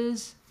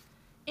because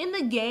in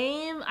the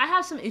game, I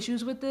have some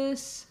issues with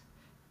this.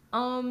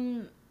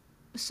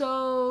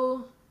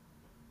 So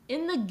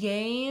in the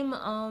game,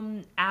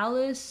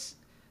 Alice...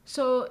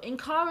 So, in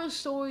Kara's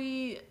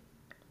story,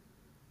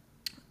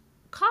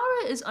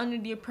 Kara is under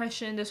the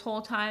impression this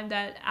whole time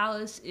that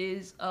Alice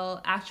is an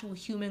actual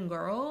human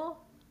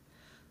girl.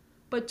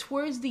 But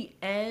towards the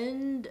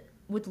end,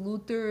 with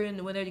Luther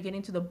and when they're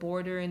getting to the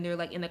border and they're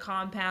like in the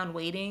compound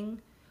waiting,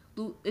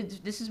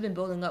 this has been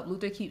building up.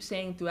 Luther keeps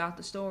saying throughout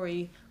the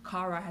story,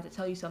 Kara, I had to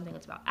tell you something.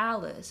 It's about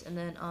Alice. And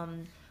then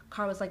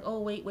Kara's like,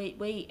 oh,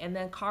 wait. And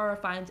then Kara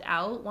finds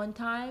out one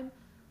time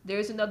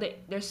there's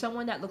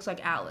someone that looks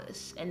like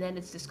Alice. And then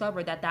it's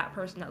discovered that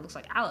person that looks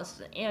like Alice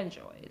is an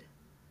android.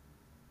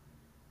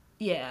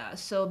 Yeah,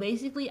 so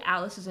basically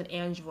Alice is an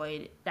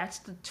android. That's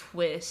the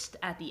twist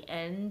at the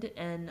end.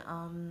 And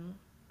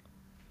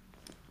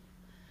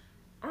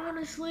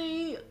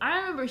honestly, I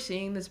remember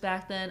seeing this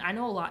back then. I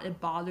know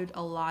it bothered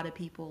a lot of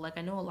people. Like,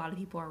 I know a lot of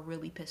people are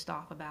really pissed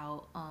off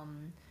about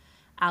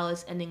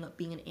Alice ending up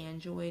being an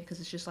android, because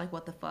it's just like,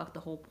 what the fuck? The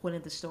whole point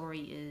of the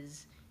story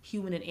is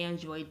human and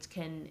androids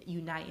can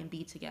unite and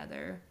be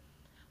together,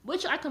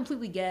 which I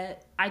completely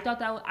get. I thought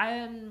that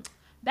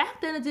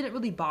back then it didn't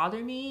really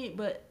bother me,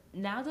 but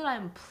now that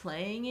I'm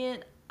playing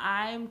it,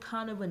 I'm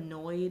kind of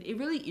annoyed. It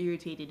really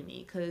irritated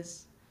me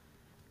because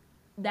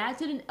that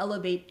didn't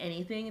elevate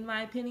anything, in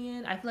my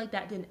opinion. I feel like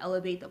that didn't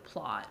elevate the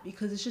plot,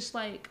 because it's just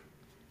like,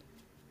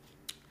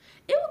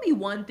 it would be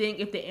one thing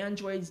if the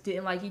androids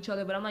didn't like each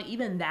other, but I'm like,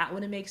 even that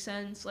wouldn't make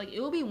sense. Like,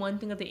 it would be one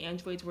thing if the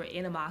androids were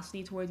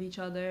animosity towards each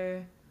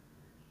other,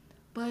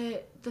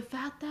 but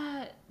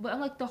I'm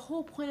like, the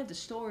whole point of the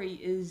story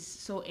is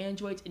so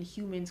androids and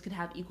humans could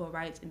have equal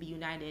rights and be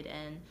united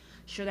and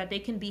sure that they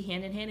can be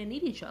hand in hand and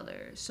need each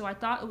other. So I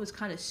thought it was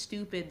kind of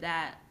stupid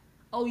that,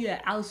 oh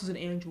yeah, Alice is an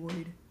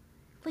android.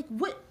 Like,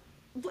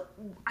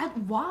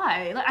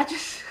 why? Like, I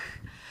just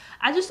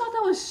thought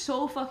that was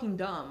so fucking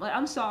dumb. Like,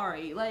 I'm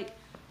sorry. Like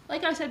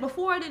I said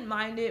before, I didn't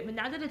mind it, but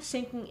now that it's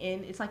sinking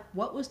in, it's like,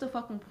 what was the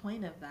fucking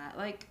point of that?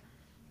 Like,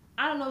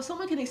 I don't know. If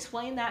someone can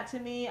explain that to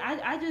me.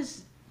 I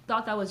just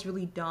thought that was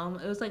really dumb.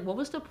 It was like, what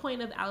was the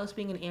point of Alice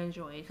being an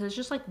android? Because it's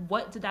just like,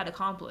 what did that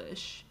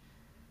accomplish?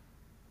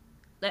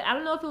 Like, I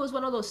don't know if it was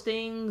one of those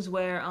things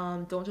where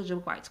don't judge a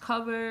book by its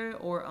cover,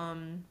 or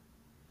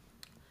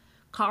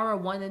Kara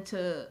wanted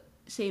to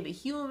save a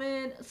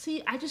human.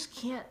 See, I just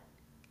can't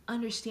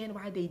understand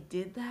why they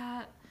did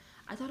that.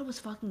 I thought it was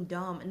fucking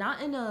dumb. And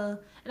I'm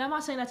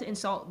not saying that to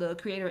insult the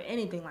creator or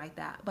anything like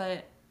that,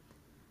 but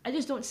I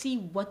just don't see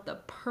what the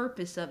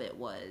purpose of it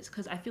was,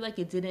 because I feel like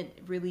it didn't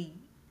really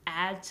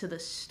add to the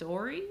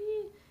story.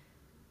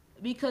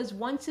 Because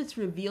once it's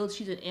revealed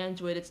she's an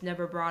android, it's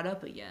never brought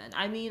up again.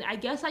 I mean, I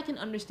guess I can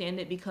understand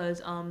it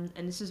because, and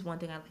this is one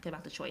thing I like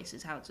about the choice,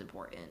 is how it's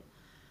important.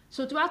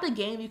 So throughout the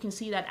game, you can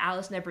see that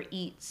Alice never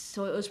eats.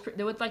 So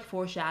there was like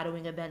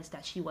foreshadowing events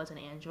that she was an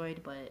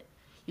android, but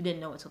you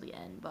didn't know until the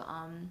end. But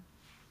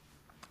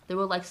there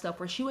were like stuff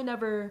where she would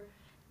never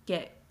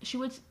because she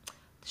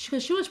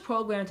was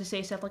programmed to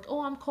say stuff like,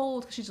 "Oh, I'm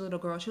cold," because she's a little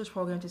girl. She was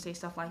programmed to say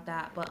stuff like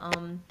that. But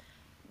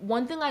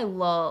one thing I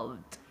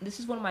loved, this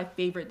is one of my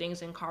favorite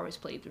things in Kara's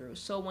playthrough.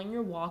 So when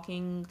you're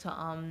walking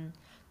to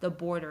the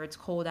border, it's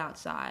cold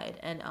outside,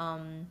 and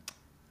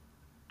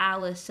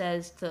Alice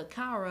says to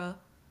Kara,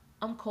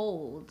 I'm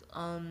cold.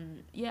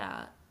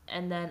 Yeah.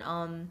 And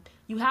then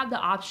you have the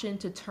option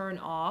to turn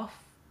off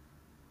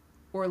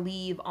or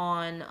leave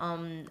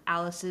on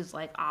Alice's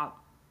like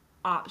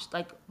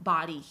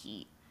body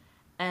heat.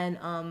 And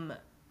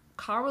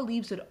Kara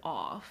leaves it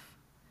off.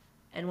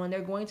 And when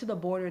they're going to the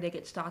border, they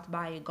get stopped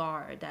by a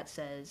guard that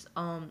says,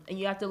 and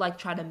you have to like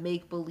try to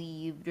make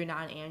believe you're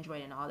not an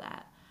android and all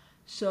that.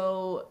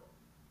 So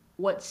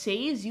what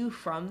saves you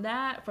from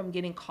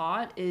getting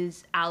caught,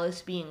 is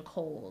Alice being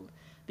cold.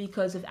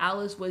 Because if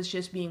Alice was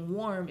just being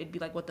warm, it'd be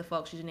like, what the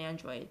fuck, she's an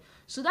android.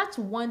 So that's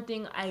one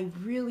thing I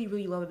really,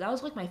 really love. That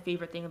was like my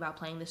favorite thing about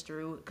playing this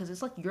through, because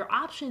it's like your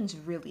options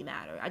really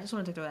matter. I just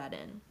wanted to throw that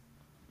in.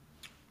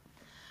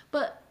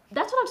 But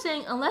that's what I'm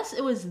saying. Unless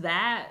it was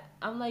that,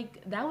 I'm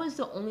like, that was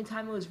the only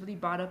time it was really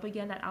brought up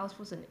again that Alice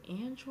was an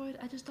android.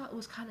 I just thought it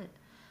was kind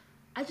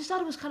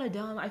of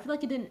dumb. I feel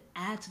like it didn't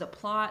add to the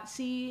plot.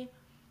 See,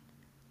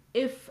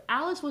 if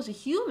Alice was a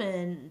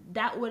human,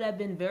 that would have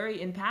been very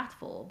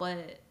impactful,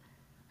 but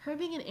her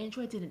being an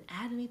android didn't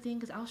add anything,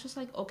 because I was just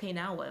like, okay,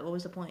 now what? What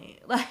was the point?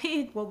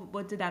 Like,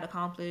 what did that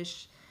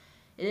accomplish?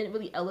 It didn't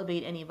really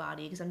elevate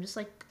anybody, because I'm just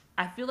like,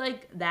 I feel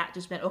like that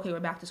just meant, okay, we're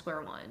back to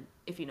square one,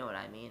 if you know what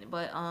I mean.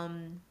 But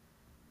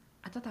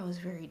I thought that was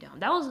very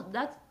dumb.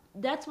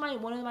 That's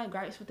one of my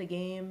gripes with the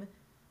game.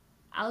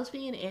 Alice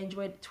being an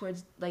android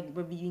towards like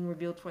being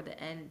revealed toward the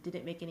end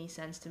didn't make any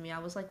sense to me. I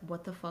was like,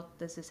 what the fuck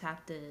does this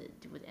have to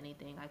do with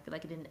anything? I feel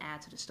like it didn't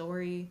add to the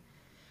story.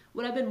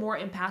 Would have been more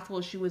impactful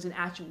if she was an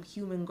actual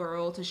human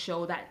girl, to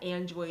show that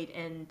android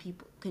and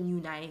people can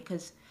unite,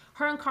 because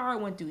her and Kara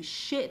went through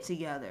shit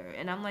together,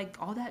 and I'm like,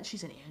 all that,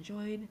 she's an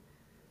android?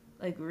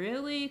 Like,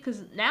 really?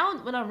 Because now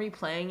when I'm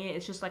replaying it,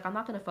 it's just like, I'm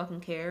not gonna fucking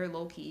care,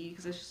 low-key,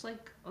 because it's just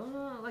like,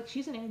 like,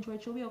 she's an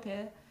android, she'll be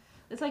okay.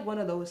 It's like one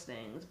of those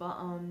things. But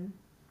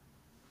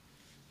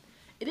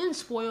it didn't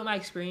spoil my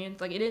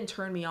experience, like, it didn't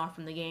turn me off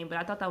from the game, but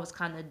I thought that was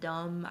kind of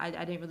dumb. I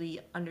didn't really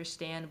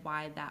understand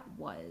why that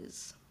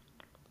was.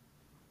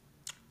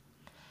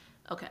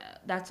 Okay,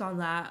 that's on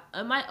that.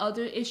 And my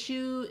other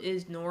issue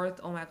is North.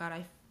 Oh my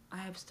god, I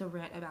have to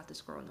rant about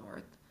this girl,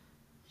 North.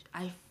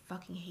 I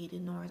fucking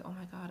hated North. Oh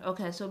my god.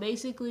 Okay, so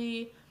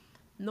basically,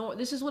 No,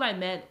 this is what I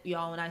meant,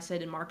 y'all, when I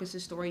said in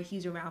Marcus's story,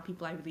 he's around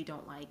people I really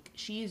don't like.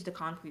 She is the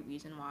concrete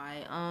reason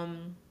why.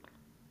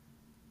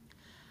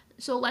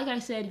 So like I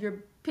said,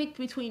 you're picked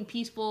between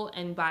peaceful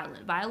and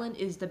violent. Violent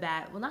is the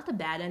bad, well, not the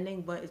bad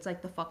ending, but it's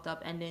like the fucked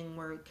up ending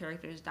where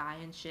characters die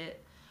and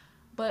shit.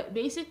 But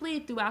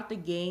basically, throughout the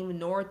game,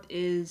 North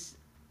is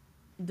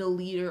the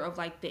leader of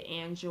like the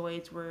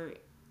androids, where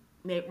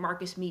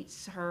Marcus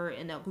meets her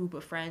and a group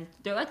of friends.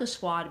 They're like a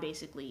squad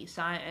basically.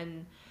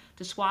 And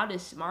the squad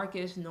is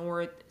Marcus,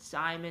 North,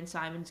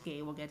 Simon's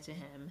gay, we'll get to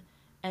him,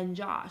 and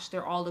Josh.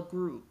 They're all a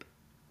group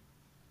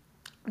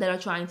that are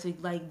trying to,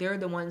 like, they're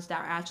the ones that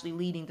are actually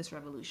leading this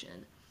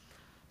revolution.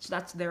 So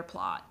that's their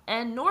plot.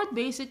 And North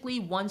basically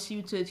wants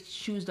you to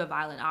choose the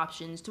violent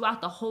options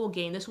throughout the whole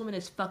game. This woman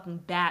is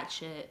fucking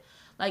batshit.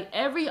 Like,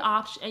 every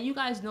option, and you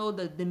guys know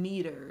the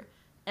meter.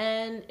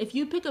 And if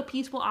you pick a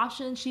peaceful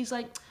option, she's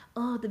like,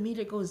 oh, the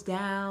meter goes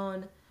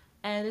down.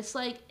 And it's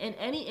like, in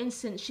any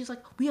instance, she's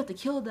like, we have to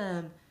kill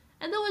them.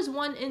 And there was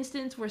one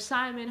instance where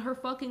Simon, her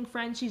fucking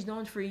friend she's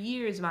known for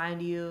years,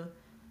 mind you,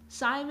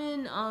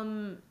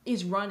 Simon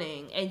is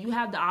running, and you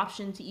have the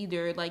option to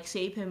either like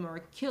save him or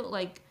kill,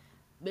 like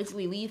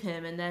basically leave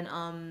him. And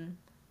then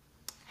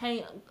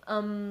hey,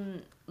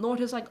 Lord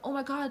is like, oh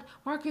my god,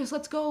 Marcus,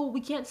 let's go, we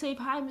can't save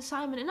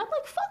Simon. And I'm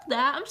like, fuck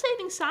that, I'm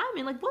saving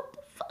Simon. Like, what the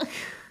fuck?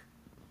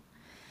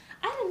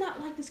 I did not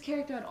like this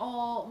character at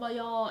all, but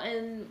y'all,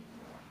 and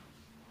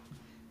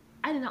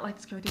I did not like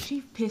this character.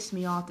 She pissed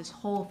me off this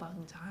whole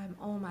fucking time.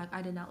 Oh my,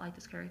 I did not like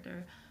this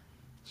character.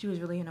 She was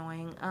really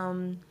annoying.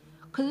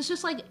 Cause it's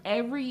just like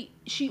it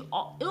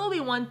would be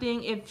one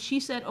thing if she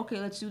said, okay,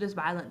 let's do this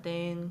violent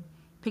thing,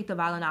 pick the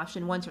violent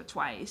option once or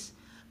twice.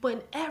 But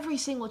in every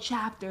single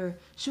chapter,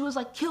 she was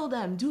like, kill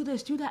them, do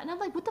this, do that. And I'm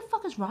like, what the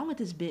fuck is wrong with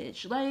this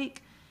bitch?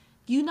 Like,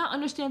 do you not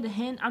understand the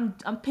hint?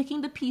 I'm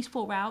picking the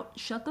peaceful route.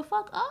 Shut the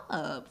fuck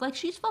up. Like,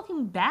 she's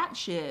fucking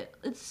batshit.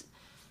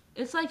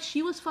 It's like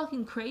she was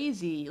fucking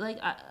crazy. Like,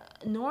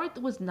 North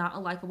was not a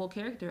likable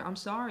character. I'm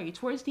sorry.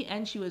 Towards the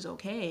end, she was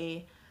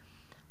okay.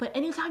 But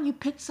anytime you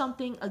picked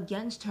something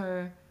against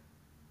her,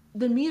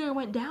 the meter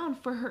went down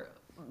for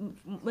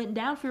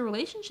your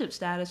relationship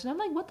status. And I'm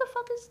like, what the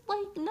fuck is,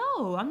 like,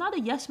 no. I'm not a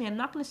yes man. I'm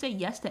not going to say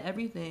yes to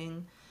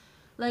everything.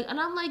 Like, and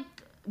I'm like,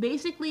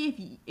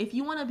 basically, if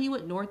you want to be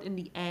with North in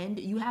the end,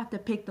 you have to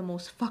pick the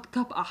most fucked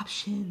up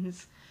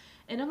options.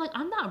 And I'm like,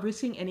 I'm not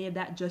risking any of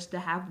that just to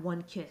have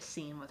one kiss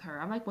scene with her.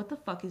 I'm like, what the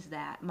fuck is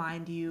that?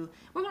 Mind you,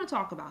 we're going to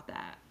talk about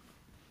that.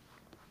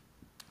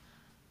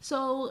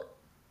 So,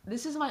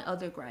 this is my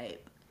other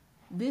gripe.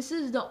 This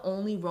is the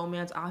only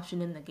romance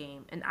option in the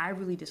game, and I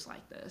really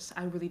dislike this.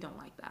 I really don't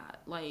like that.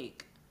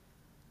 Like,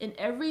 in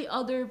every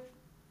other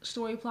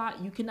story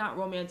plot, you cannot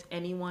romance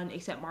anyone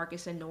except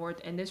Marcus and North,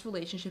 and this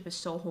relationship is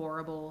so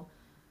horrible.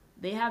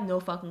 They have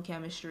no fucking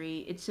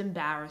chemistry. It's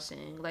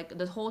embarrassing. Like,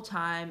 the whole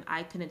time,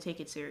 I couldn't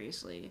take it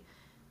seriously.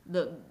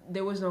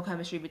 There was no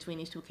chemistry between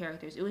these two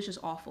characters. It was just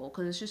awful,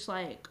 because it's just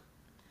like,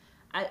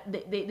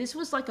 this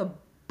was like a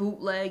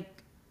bootleg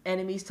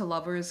enemies to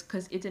lovers,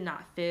 because it did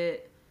not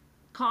fit.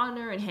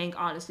 Connor and Hank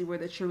honestly were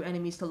the true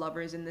enemies to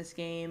lovers in this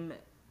game.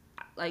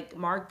 Like,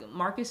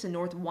 Marcus and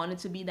North wanted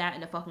to be that,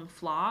 and it fucking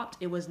flopped.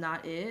 It was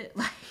not it.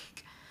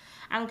 Like,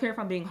 I don't care if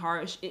I'm being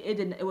harsh.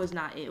 It was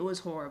not it. It was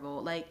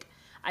horrible. Like,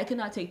 I could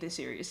not take this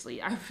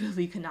seriously. I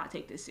really could not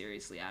take this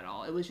seriously at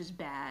all. It was just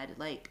bad.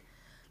 Like,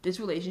 this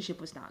relationship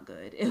was not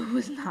good. It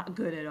was not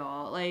good at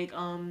all. Like,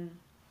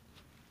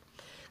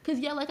 because,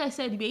 yeah, like I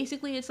said,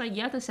 basically it's like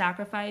you have to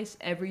sacrifice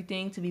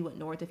everything to be with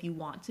North if you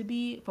want to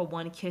be for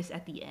one kiss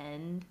at the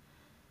end.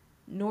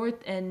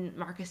 North and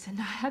Marcus did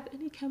not have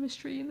any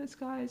chemistry in this,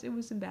 guys. It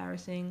was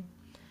embarrassing.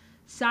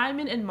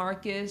 Simon and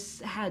Marcus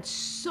had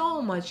so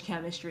much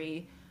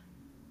chemistry.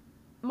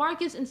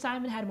 Marcus and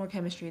Simon had more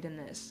chemistry than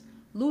this.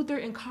 Luther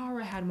and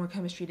Kara had more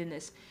chemistry than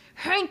this.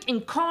 Hank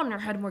and Connor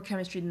had more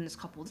chemistry than this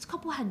couple. This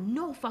couple had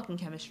no fucking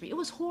chemistry. It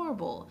was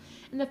horrible.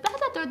 And the fact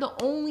that they're the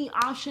only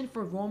option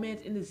for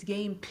romance in this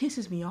game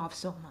pisses me off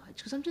so much.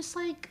 Because I'm just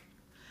like,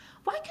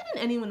 why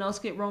couldn't anyone else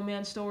get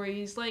romance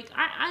stories? Like,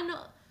 I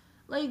know...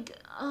 Like,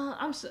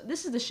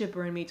 this is the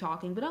shipper in me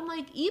talking, but I'm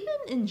like, even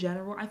in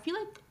general, I feel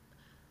like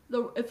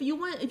if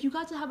you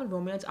got to have a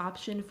romance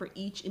option for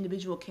each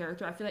individual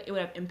character, I feel like it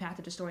would have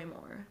impacted the story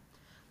more.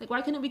 Like,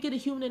 why couldn't we get a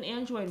human and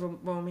android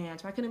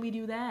romance? Why couldn't we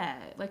do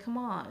that? Like, come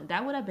on,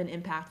 that would have been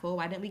impactful.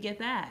 Why didn't we get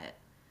that?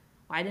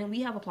 Why didn't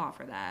we have a plot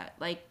for that?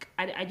 Like,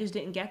 I just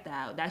didn't get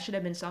that. That should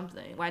have been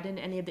something. Why didn't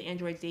any of the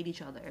androids date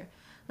each other?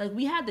 Like,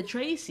 we had the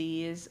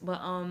Tracys, but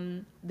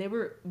they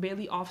were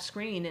barely off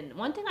screen. And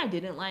one thing I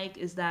didn't like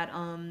is that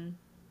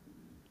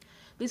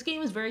this game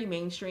was very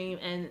mainstream,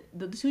 and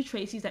the two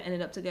Tracys that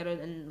ended up together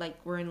and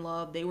like were in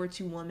love, they were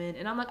two women.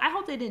 And I'm like, I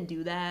hope they didn't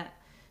do that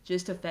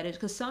just to fetish,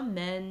 because some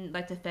men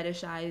like to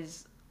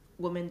fetishize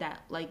women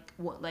that like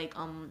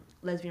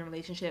lesbian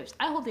relationships.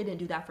 I hope they didn't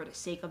do that for the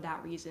sake of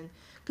that reason,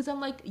 because I'm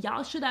like,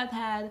 y'all should have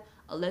had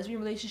a lesbian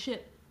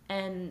relationship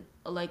and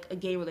like a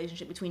gay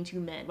relationship between two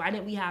men. Why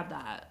didn't we have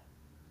that?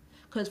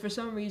 Because for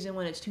some reason,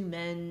 when it's two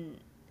men,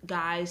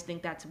 guys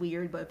think that's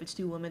weird, but if it's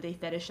two women, they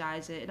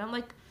fetishize it. And I'm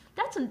like,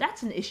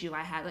 that's an issue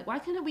I had. Like, why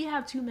couldn't we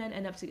have two men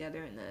end up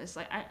together in this?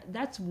 Like,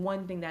 that's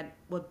one thing that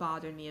would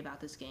bother me about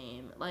this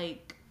game.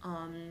 Like,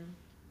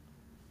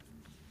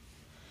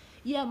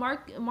 yeah,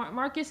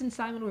 Marcus and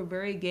Simon were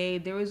very gay.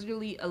 There was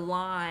really a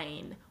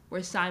line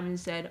where Simon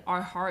said,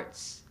 "Our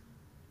hearts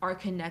are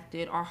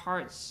connected. Our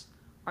hearts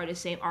are the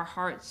same. Our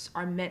hearts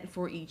are meant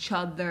for each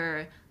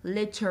other,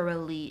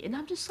 literally." And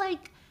I'm just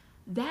like,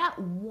 that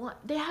one.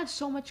 They had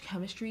so much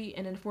chemistry,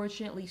 and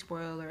unfortunately,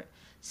 spoiler alert,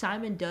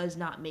 Simon does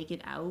not make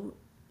it out,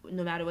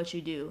 no matter what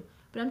you do.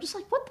 But I'm just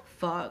like, what the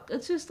fuck?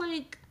 It's just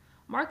like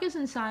Marcus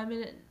and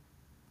Simon,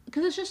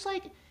 because it's just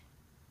like,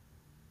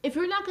 if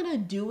you're not gonna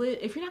do it,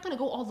 if you're not gonna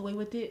go all the way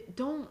with it,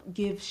 don't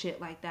give shit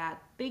like that.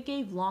 They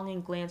gave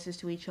longing glances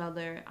to each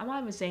other. I'm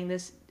not even saying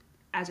this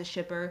as a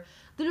shipper.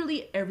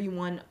 Literally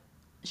everyone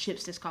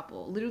ships this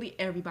couple. Literally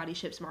everybody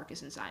ships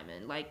Marcus and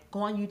Simon. Like, go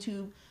on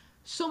YouTube.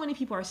 So many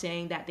people are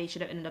saying that they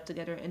should have ended up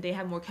together, and they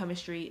have more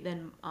chemistry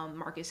than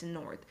Marcus and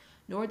North.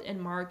 North and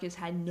Marcus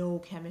had no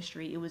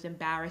chemistry. It was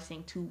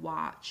embarrassing to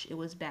watch. It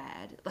was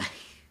bad. Like,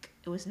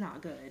 it was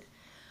not good.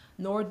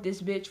 North,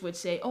 this bitch would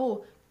say,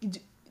 "Oh,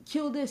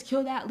 kill this,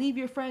 kill that, leave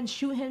your friends,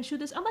 shoot him, shoot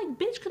this." I'm like,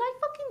 bitch, could I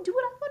fucking do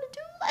what I want to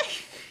do?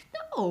 Like,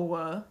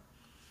 no.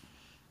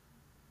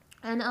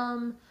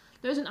 And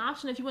there's an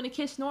option if you want to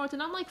kiss North,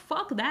 and I'm like,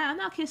 fuck that. I'm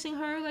not kissing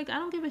her. Like, I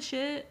don't give a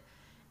shit.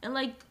 And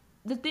like,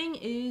 the thing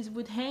is,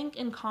 with Hank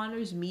and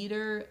Connor's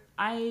meter,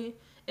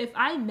 if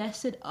I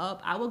mess it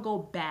up, I would go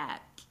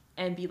back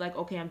and be like,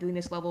 okay, I'm doing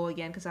this level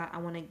again because I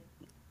want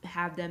to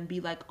have them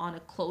be like on a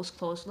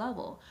close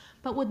level.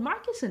 But with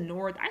Marcus and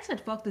North, I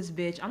said, fuck this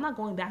bitch. I'm not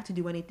going back to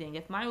do anything.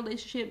 If my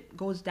relationship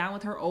goes down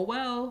with her, oh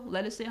well,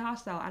 let it stay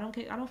hostile. I don't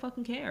care. I don't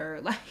fucking care.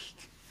 Like,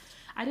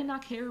 I did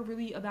not care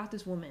really about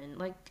this woman.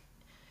 Like,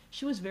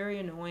 she was very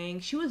annoying.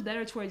 She was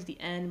better towards the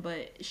end,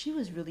 but she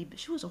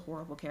was a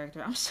horrible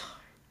character. I'm sorry.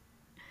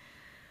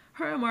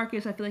 Her and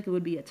Marcus, I feel like it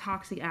would be a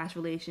toxic ass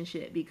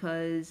relationship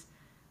because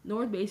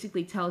North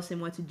basically tells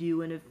him what to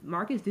do, and if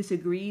Marcus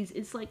disagrees,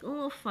 it's like,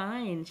 oh,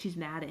 fine, she's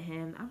mad at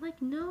him. I'm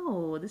like,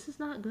 no, this is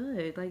not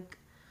good. Like,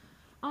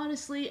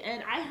 honestly,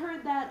 and I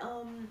heard that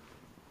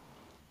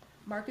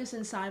Marcus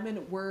and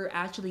Simon were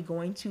actually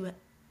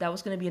that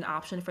was going to be an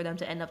option for them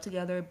to end up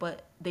together,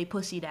 but they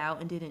pussied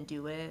out and didn't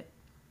do it.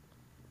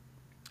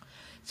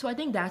 So I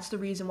think that's the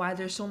reason why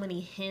there's so many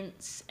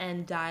hints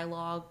and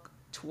dialogue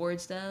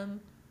towards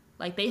them.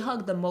 Like, they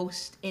hug the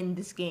most in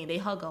this game. They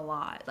hug a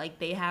lot. Like,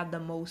 they have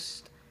the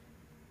most.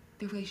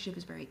 Their relationship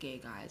is very gay,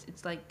 guys.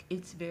 It's like,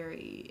 it's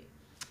very.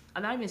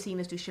 I'm not even seeing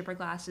this through shipper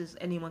glasses.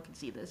 Anyone can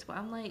see this, but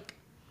I'm like,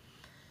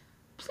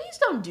 please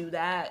don't do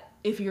that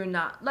if you're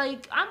not.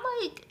 Like, I'm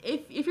like,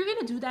 if you're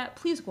gonna do that,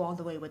 please go all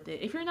the way with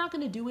it. If you're not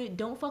gonna do it,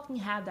 don't fucking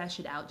have that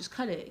shit out. Just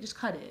cut it. Just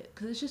cut it.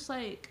 Because it's just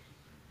like,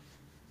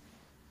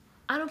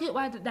 I don't get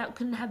why that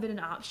couldn't have been an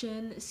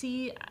option.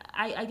 See,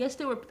 I guess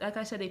they were, like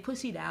I said, they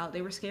pussied out.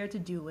 They were scared to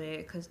do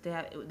it because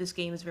this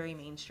game is very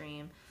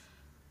mainstream.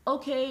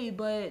 Okay,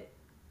 but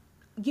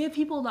give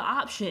people the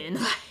option.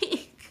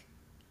 Like,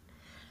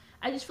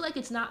 I just feel like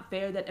it's not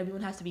fair that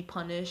everyone has to be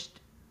punished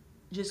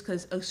just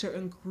because a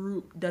certain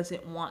group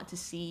doesn't want to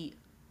see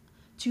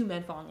two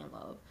men falling in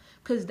love.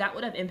 Because that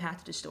would have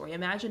impacted the story.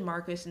 Imagine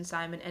Marcus and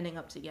Simon ending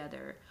up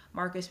together.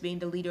 Marcus being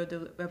the leader of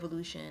the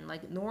revolution.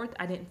 Like, North,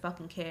 I didn't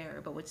fucking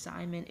care. But with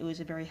Simon, it was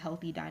a very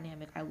healthy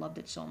dynamic. I loved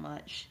it so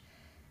much.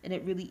 And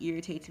it really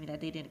irritates me that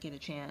they didn't get a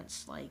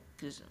chance. Like,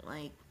 because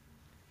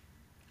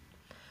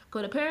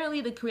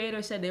apparently the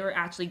creator said they were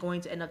actually going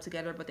to end up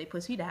together, but they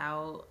pussied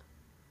out.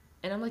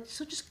 And I'm like,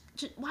 so just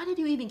why did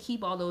you even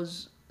keep all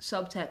those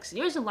subtext?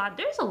 There's a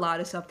lot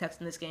of subtext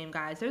in this game,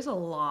 guys. There's a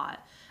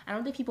lot. I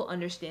don't think people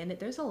understand it.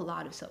 There's a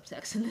lot of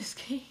subtext in this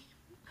game.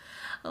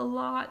 A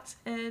lot.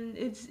 And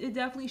it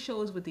definitely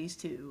shows with these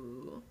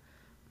two.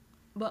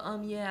 But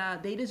yeah,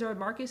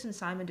 Marcus and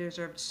Simon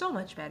deserved so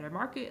much better.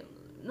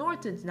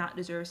 North did not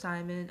deserve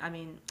Simon. I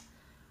mean,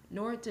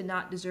 North did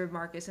not deserve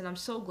Marcus, and I'm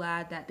so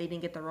glad that they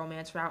didn't get the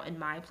romance route in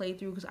my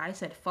playthrough, because I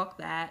said, fuck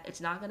that.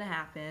 It's not gonna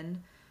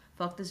happen.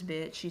 Fuck this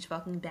bitch. She's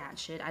fucking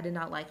batshit. I did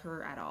not like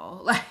her at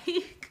all.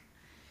 Like,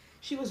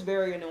 she was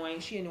very annoying.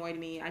 She annoyed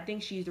me. I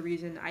think she's the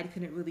reason I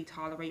couldn't really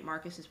tolerate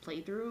Marcus's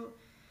playthrough,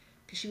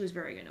 because she was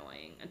very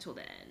annoying until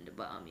the end.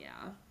 But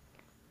yeah.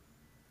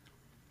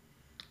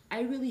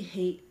 I really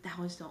hate that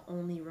was the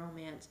only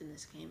romance in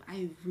this game.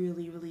 I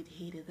really, really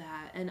hated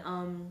that. And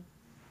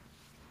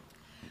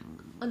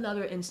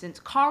another instance,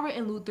 Kara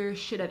and Luther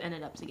should have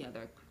ended up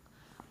together.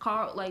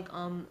 Like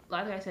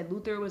I said,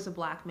 Luther was a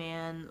black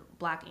man,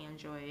 black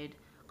android.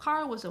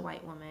 Kara was a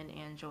white woman,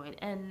 android.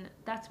 And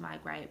that's my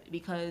gripe,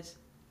 because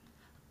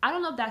I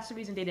don't know if that's the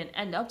reason they didn't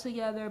end up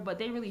together, but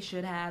they really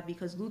should have,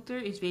 because Luther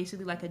is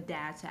basically like a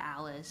dad to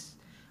Alice.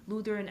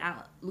 Luther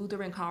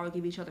and Kara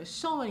give each other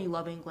so many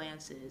loving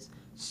glances,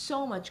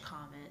 so much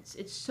comments.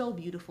 It's so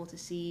beautiful to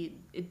see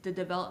the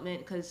development,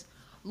 because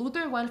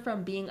Luther went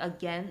from being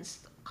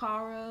against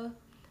Kara,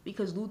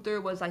 because Luther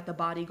was like the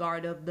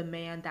bodyguard of the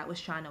man that was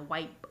trying to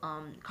wipe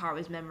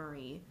Kara's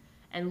memory,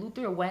 And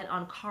Luther went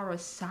on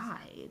Kara's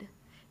side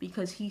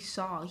because he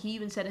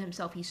even said it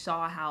himself, he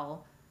saw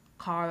how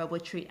Kara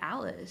would treat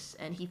Alice,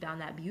 and he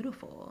found that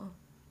beautiful.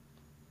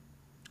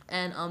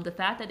 And the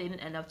fact that they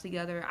didn't end up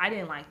together, I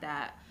didn't like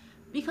that.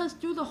 Because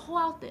through the whole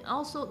out thing,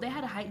 also, they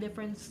had a height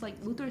difference. Like,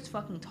 Luther is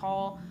fucking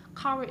tall.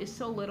 Kara is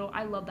so little.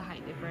 I love the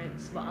height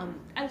difference. But,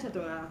 I just have to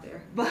throw that out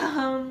there.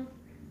 But,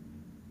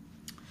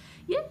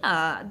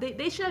 yeah,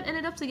 they should have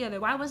ended up together.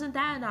 Why wasn't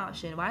that an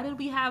option? Why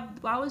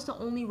was the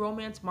only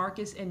romance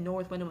Marcus and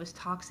North when it was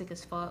toxic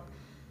as fuck?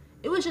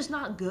 It was just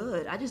not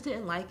good. I just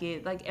didn't like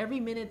it. Like, every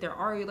minute they're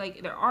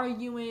arguing.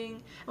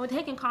 And with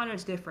Hank and Connor,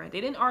 it's different.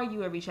 They didn't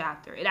argue every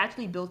chapter. It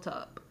actually built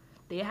up.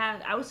 They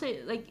had, I would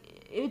say,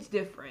 like, it's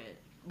different.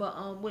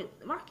 But with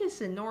Marcus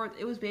and North,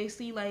 it was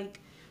basically like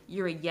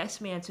you're a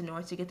yes man to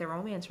North to get the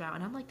romance route.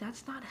 And I'm like,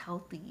 that's not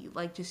healthy.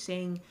 Like, just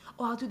saying,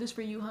 oh, I'll do this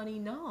for you, honey.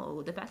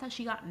 No. The fact that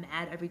she got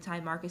mad every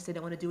time Marcus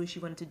didn't want to do what she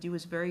wanted to do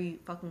is very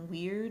fucking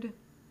weird.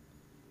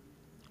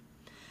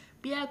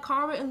 But yeah,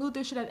 Kara and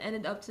Luther should have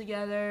ended up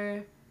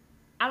together.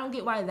 I don't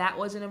get why that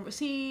wasn't a...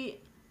 See,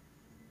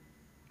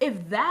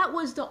 if that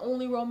was the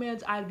only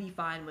romance, I'd be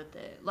fine with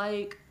it.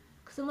 Like,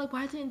 because I'm like,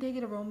 why didn't they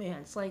get a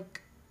romance?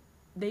 Like,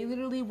 they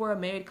literally were a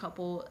married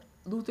couple.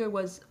 Luther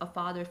was a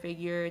father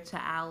figure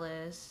to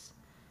Alice.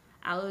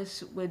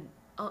 Alice would...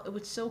 it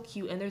was so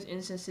cute. And there's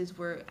instances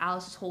where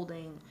Alice is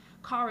holding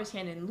Kara's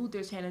hand and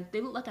Luther's hand. And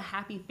they look like a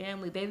happy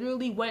family. They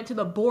literally went to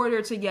the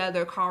border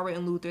together, Kara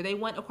and Luther. They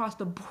went across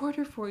the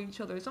border for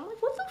each other. So I'm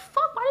like, what the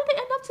fuck? Why did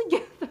they end up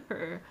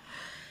together?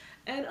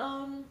 And,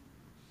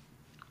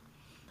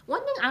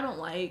 one thing I don't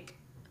like,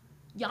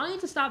 y'all need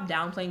to stop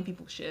downplaying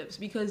people's ships,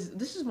 because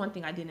this is one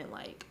thing I didn't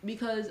like.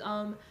 Because,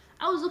 I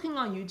was looking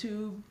on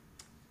YouTube,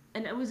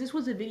 and this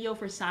was a video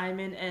for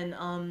Simon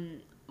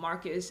and,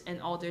 Marcus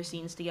and all their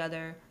scenes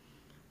together.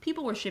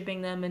 People were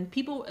shipping them, and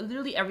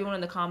literally everyone in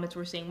the comments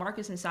were saying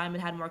Marcus and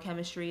Simon had more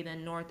chemistry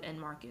than North and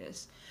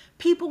Marcus.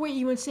 People were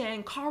even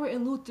saying Kara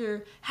and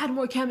Luther had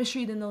more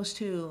chemistry than those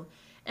two.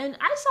 And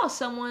I saw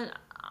someone...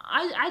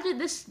 I did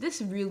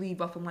this really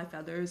ruffled my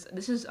feathers.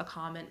 This is a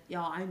comment,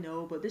 y'all, I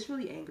know, but this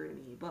really angered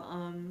me. But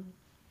I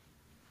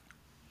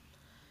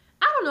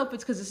don't know if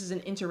it's because this is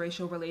an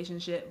interracial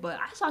relationship, but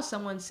I saw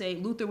someone say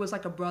Luther was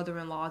like a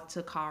brother-in-law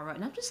to Kara,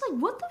 and I'm just like,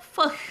 what the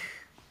fuck?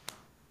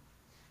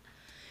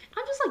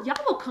 I'm just like,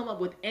 y'all will come up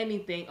with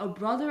anything. A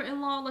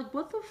brother-in-law, like,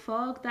 what the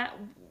fuck? That,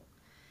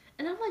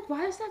 and I'm like,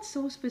 why is that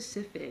so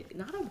specific?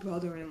 Not a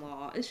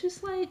brother-in-law. It's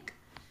just like,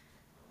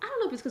 I don't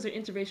know if it's because they're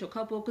an interracial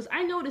couple, because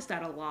I noticed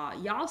that a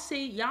lot.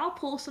 Y'all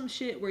pull some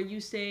shit where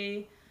you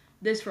say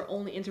this for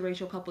only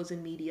interracial couples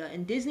in media,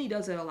 and Disney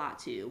does it a lot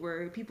too,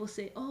 where people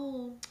say,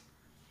 oh,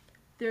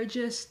 they're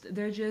just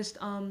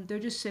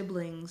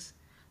siblings.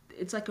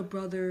 It's like a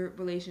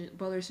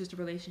brother-sister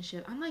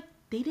relationship. I'm like,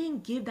 they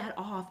didn't give that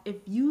off. If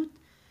you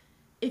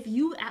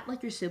act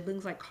like your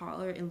siblings like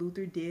Carla and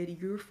Luther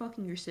did, you're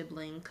fucking your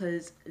sibling,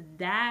 because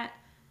that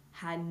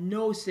had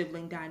no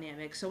sibling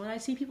dynamic. So when I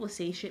see people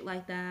say shit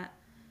like that,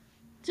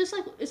 just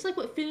like, it's like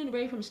what Finn and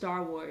Rey from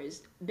Star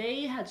Wars,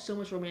 they had so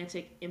much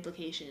romantic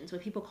implications,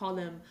 but people call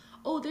them,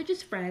 oh, they're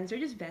just friends, they're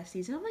just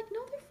besties, and I'm like,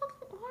 no, they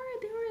fucking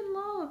aren't, they were in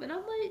love. And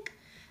I'm like,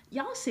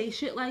 y'all say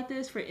shit like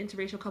this for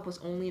interracial couples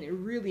only, and it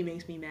really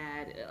makes me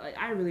mad. Like,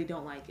 I really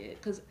don't like it,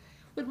 because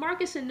with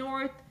Marcus and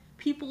North,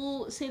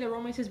 people say the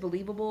romance is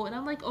believable, and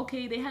I'm like,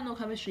 okay, they had no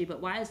chemistry, but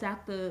why is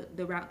that the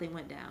route they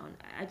went down?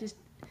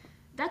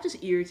 That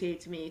just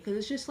irritates me, because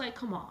it's just like,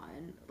 come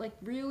on, like,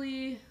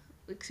 really,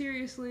 like,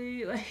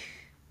 seriously, like.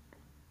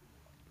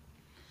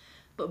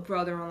 But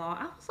brother-in-law,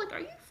 I was like, are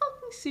you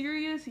fucking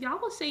serious? Y'all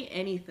will say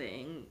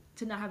anything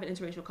to not have an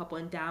interracial couple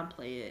and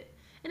downplay it,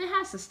 and it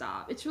has to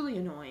stop. It's really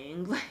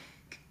annoying.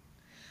 Like,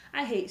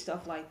 I hate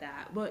stuff like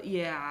that. But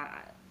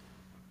yeah,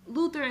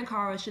 Luther and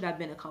Kara should have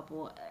been a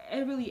couple.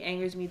 It really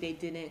angers me they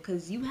didn't,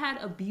 because you had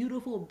a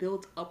beautiful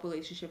built-up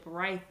relationship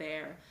right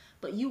there,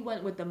 but you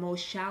went with the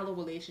most shallow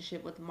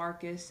relationship with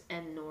Marcus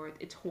and North.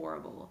 It's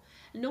horrible.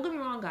 And don't get me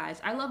wrong, guys,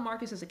 I love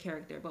Marcus as a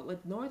character, but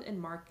with North and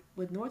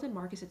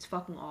Marcus, it's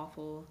fucking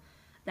awful.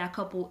 That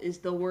couple is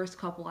the worst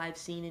couple I've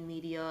seen in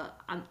media.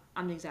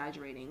 I'm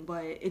exaggerating,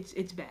 but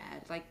it's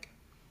bad. Like,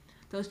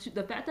 those two,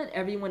 the fact that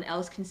everyone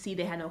else can see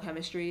they had no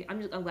chemistry.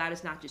 I'm glad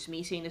it's not just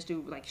me seeing this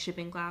through like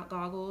shipping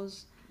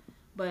goggles.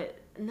 But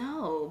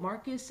no,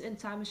 Marcus and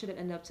Simon should have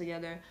ended up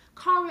together.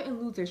 Kara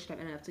and Luther should have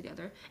ended up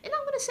together. And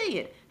I'm gonna say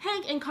it.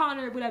 Hank and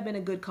Connor would have been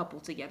a good couple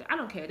together. I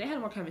don't care. They had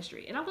more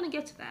chemistry, and I'm gonna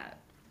get to that.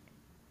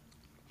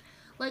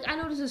 Like, I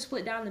know this is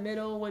split down the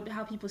middle with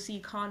how people see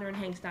Connor and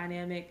Hank's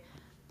dynamic.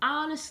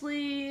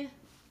 Honestly,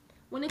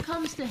 when it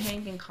comes to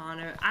Hank and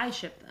Connor, I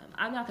ship them.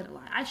 I'm not gonna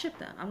lie. I ship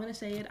them. I'm gonna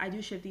say it. I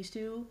do ship these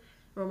two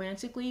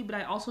romantically, but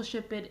I also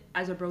ship it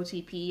as a bro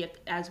TP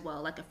as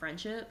well, like a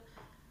friendship.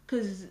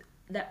 Cause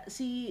that's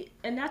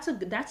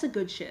a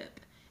good ship.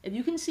 If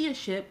you can see a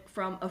ship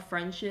from a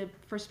friendship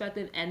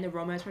perspective and the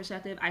romance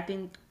perspective, I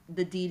think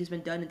the deed has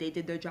been done and they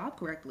did their job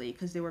correctly,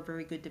 because they were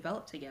very good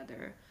developed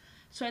together.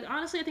 So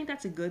honestly, I think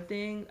that's a good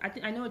thing.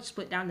 I know it's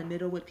split down the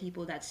middle with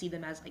people that see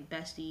them as like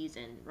besties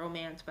and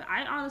romance, but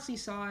I honestly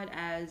saw it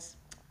as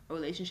a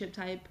relationship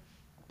type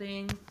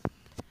thing.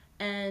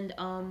 And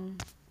I'm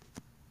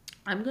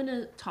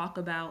gonna talk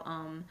about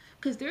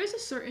because there's a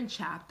certain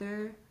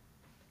chapter.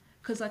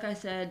 Because like I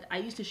said, I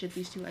used to ship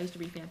these two. I used to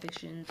read fan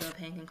fictions of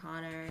Hank and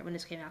Connor when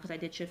this came out. Because I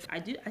did ship.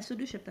 I still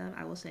do ship them.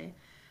 I will say,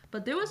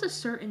 but there was a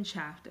certain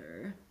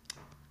chapter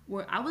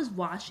where I was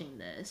watching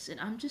this, and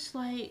I'm just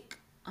like,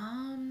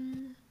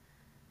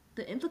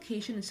 the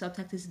implication and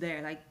subtext is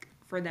there, like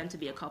for them to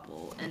be a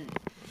couple, and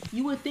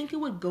you would think it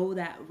would go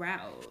that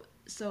route.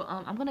 So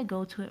I'm gonna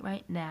go to it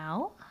right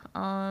now.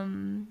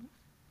 And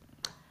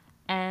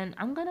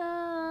I'm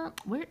gonna,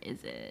 where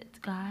is it,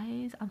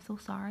 guys? I'm so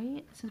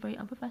sorry. This is very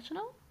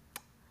unprofessional.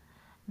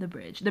 The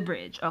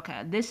bridge.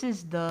 Okay, this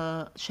is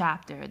the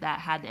chapter that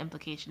had the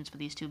implications for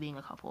these two being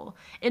a couple,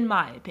 in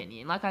my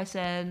opinion. Like I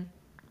said,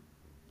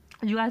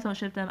 you guys don't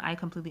ship them. I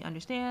completely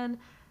understand.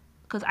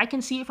 Because I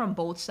can see it from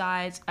both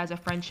sides as a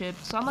friendship.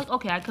 So I'm like,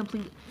 okay,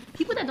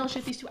 people that don't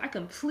ship these two, I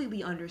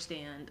completely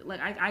understand. Like,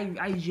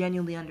 I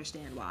genuinely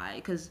understand why.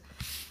 Because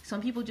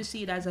some people just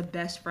see it as a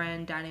best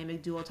friend,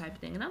 dynamic duo type of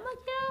thing. And I'm like,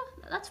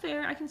 yeah, that's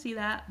fair. I can see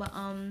that. But,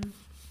 I'm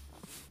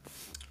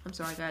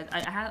sorry, guys.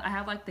 I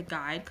have like, the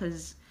guide.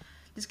 Because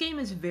this game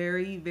is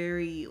very,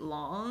 very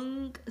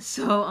long.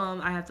 So,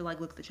 I have to, like,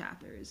 look at the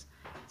chapters.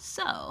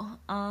 So,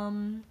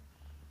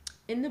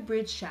 in the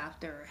bridge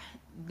chapter,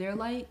 they're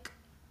like,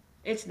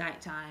 it's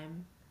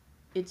nighttime,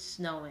 it's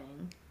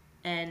snowing,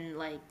 and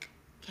like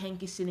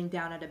Hank is sitting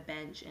down at a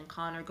bench and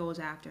Connor goes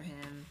after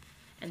him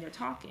and they're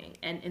talking.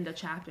 And in the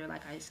chapter,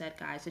 like I said,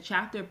 guys, the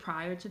chapter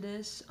prior to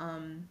this,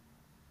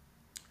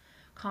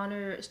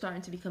 Connor is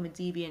starting to become a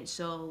deviant.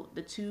 So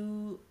the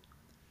two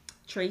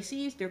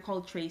Tracys, they're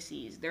called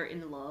Tracys, they're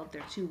in love.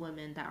 They're two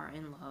women that are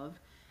in love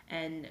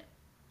and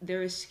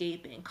they're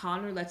escaping.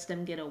 Connor lets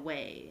them get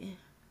away,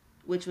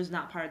 which was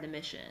not part of the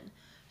mission.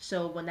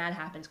 So when that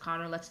happens,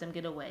 Connor lets them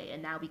get away,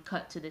 and now we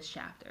cut to this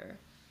chapter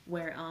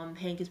where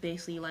Hank is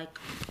basically like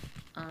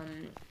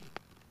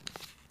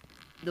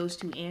those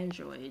two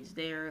androids.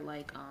 They're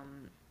like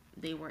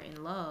they were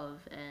in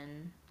love,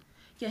 and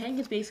yeah, Hank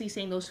is basically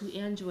saying those two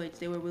androids,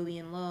 they were really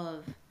in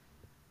love,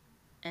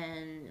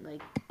 and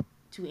like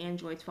two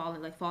androids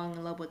falling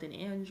in love with an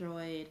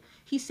android.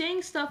 He's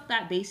saying stuff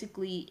that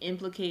basically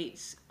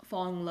implicates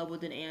falling in love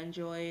with an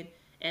android.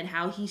 And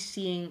how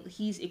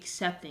he's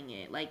accepting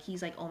it. Like,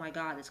 he's like, oh my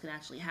god, this can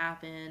actually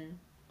happen.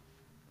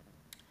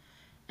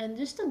 And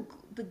just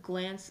the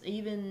glance,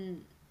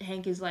 even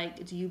Hank is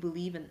like, do you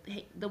believe in...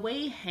 The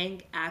way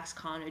Hank asks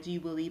Connor, do you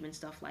believe in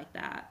stuff like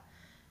that?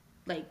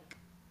 Like,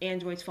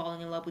 androids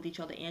falling in love with each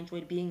other,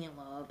 android being in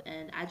love.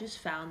 And I just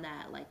found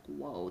that, like,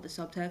 whoa, the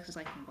subtext is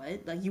like,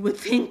 what? Like, you would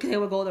think they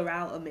would go the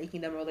route of making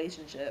them a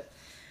relationship.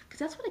 Because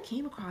that's what it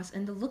came across.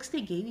 And the looks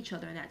they gave each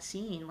other in that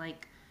scene,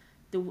 like,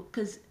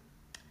 because...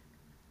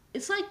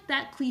 It's like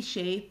that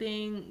cliche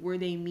thing where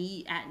they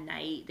meet at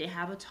night, they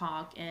have a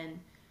talk, and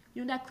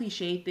you know that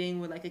cliche thing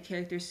where like a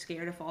character's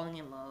scared of falling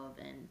in love,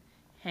 and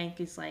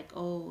Hank is like,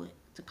 oh,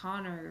 to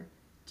Connor,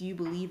 do you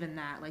believe in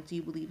that? Like, do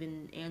you believe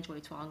in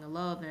androids falling in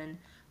love? And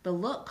the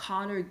look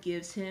Connor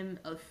gives him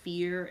of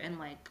fear and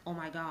like, oh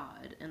my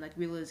god, and like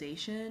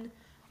realization,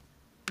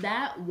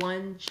 that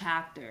one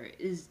chapter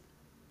is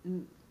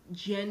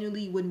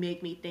genuinely would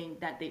make me think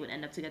that they would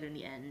end up together in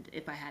the end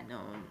if I had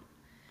known.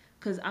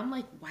 Because I'm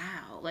like,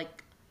 wow,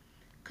 like,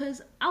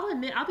 because I'll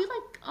admit, I'll be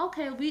like,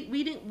 okay,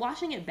 reading,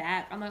 watching it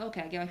back, I'm like,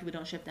 okay, I get why people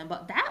don't ship them.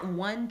 But that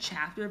one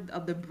chapter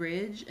of the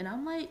bridge, and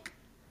I'm like,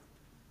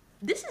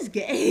 this is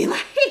gay.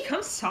 Like,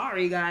 I'm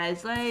sorry,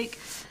 guys. Like,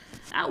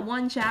 that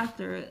one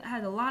chapter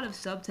had a lot of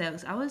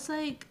subtext. I was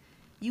like,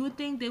 you would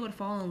think they would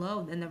fall in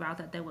love in the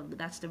route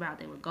that's the route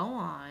they would go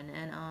on.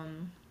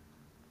 And,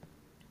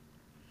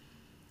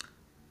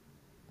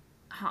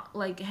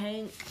 like,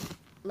 Hank,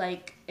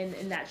 like,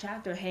 in that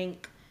chapter,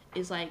 Hank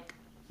is like,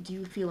 do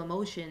you feel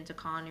emotion to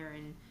Connor?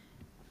 And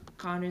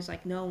Connor's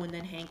like, no. And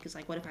then Hank is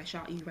like, what if I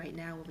shot you right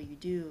now? What would you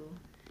do?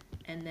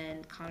 And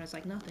then Connor's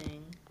like,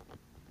 nothing.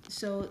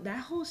 So that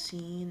whole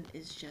scene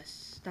is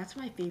just, that's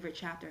my favorite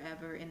chapter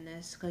ever in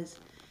this. Because,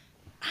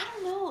 I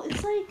don't know,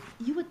 it's like,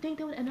 you would think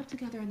they would end up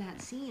together in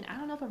that scene. I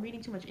don't know if I'm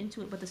reading too much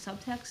into it, but the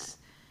subtext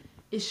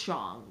is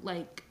strong.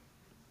 Like,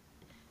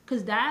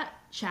 because that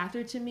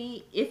chapter to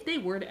me, if they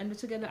were to end up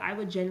together, I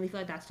would genuinely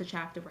feel like that's the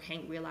chapter where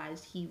Hank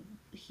realized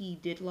he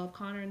did love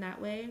Connor in that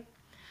way.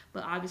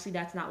 But obviously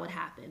that's not what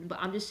happened. But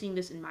I'm just seeing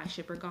this in my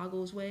shipper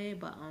goggles way.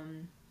 But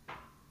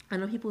I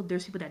know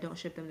there's people that don't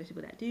ship them, there's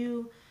people that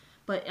do.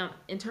 But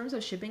in terms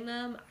of shipping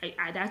them,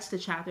 I that's the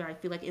chapter I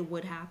feel like it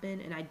would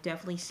happen, and I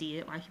definitely see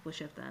it why people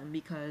ship them.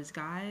 Because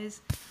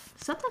guys,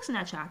 subtext in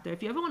that chapter,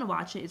 if you ever want to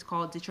watch it, it's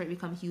called Detroit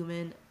Become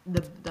Human.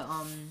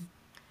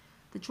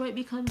 Detroit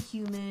Become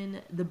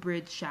Human, the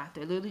bridge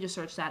chapter. Literally just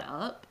search that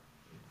up,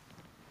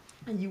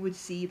 and you would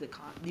see the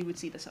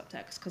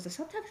subtext, because the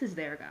subtext is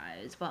there,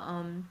 guys. But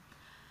I'm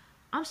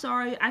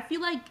sorry. I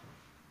feel like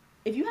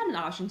if you had an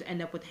option to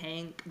end up with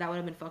Hank, that would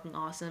have been fucking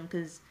awesome.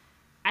 Because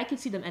I could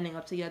see them ending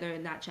up together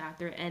in that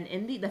chapter. And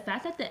in the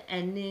fact that the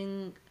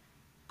ending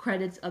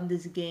credits of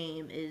this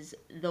game is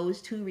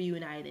those two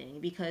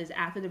reuniting, because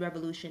after the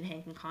revolution,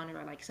 Hank and Connor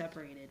are like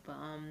separated. But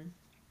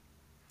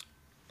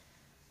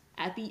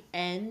at the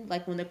end,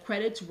 like when the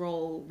credits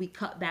roll, we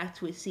cut back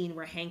to a scene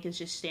where Hank is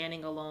just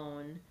standing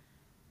alone,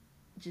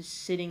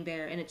 just sitting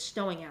there, and it's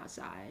snowing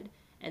outside.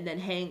 And then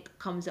Hank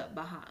comes up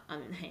behind.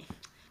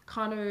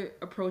 Connor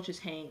approaches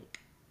Hank,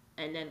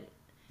 and then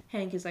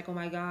Hank is like, "Oh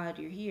my God,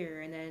 you're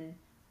here!" And then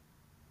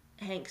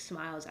Hank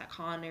smiles at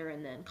Connor,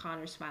 and then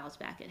Connor smiles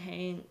back at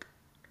Hank.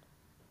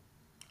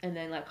 And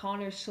then like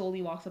Connor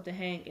slowly walks up to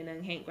Hank, and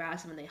then Hank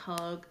grabs him and they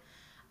hug.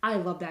 I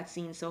love that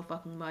scene so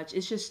fucking much.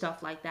 It's just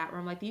stuff like that where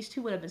I'm like, these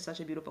two would have been such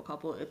a beautiful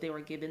couple if they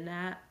were given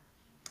that.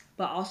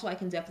 But also, I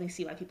can definitely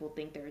see why people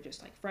think they're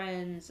just like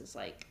friends. It's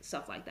like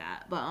stuff like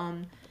that. But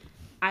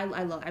I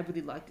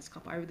really like this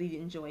couple. I really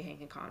enjoy Hank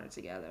and Connor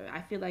together.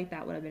 I feel like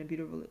that would have been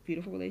a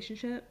beautiful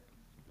relationship.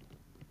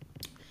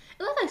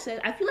 And like I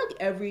said, I feel like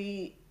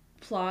every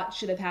plot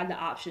should have had the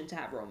option to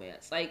have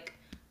romance. Like,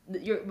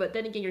 but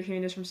then again, you're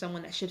hearing this from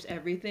someone that ships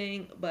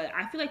everything. But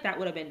I feel like that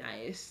would have been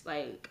nice.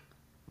 Like,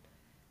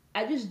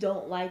 I just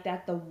don't like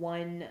that the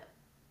one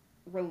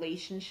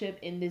relationship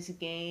in this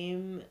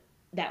game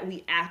that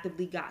we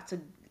actively got to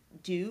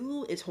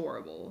do is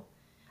horrible.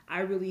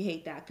 I really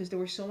hate that because there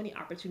were so many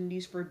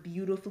opportunities for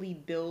beautifully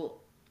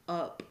built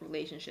up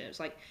relationships.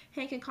 Like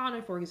Hank and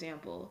Connor, for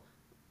example,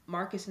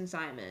 Marcus and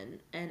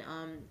Simon, and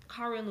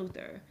Kara and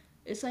Luther.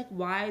 It's like,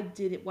 why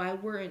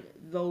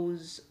weren't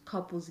those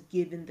couples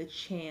given the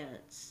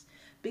chance?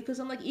 Because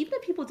I'm like, even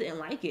if people didn't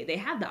like it, they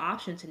have the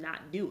option to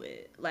not do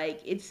it. Like,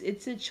 it's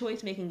a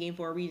choice making game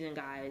for a reason,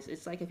 guys.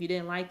 It's like, if you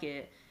didn't like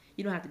it,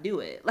 you don't have to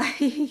do it.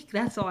 Like,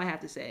 that's all I have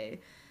to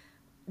say.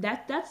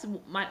 That's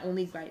my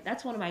only gripe.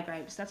 That's one of my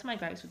gripes. That's my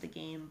gripes with the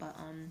game. But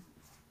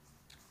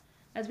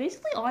that's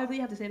basically all I really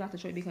have to say about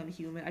Detroit Become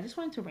Human. I just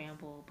wanted to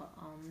ramble, but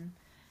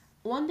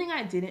one thing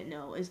I didn't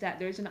know is that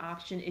there's an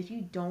option if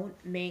you don't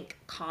make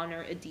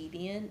Connor a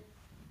deviant.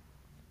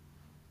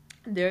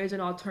 There's an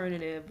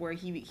alternative where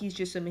he's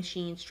just a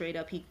machine straight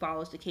up. He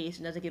follows the case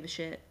and doesn't give a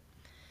shit.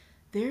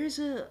 There's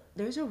a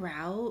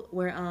route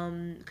where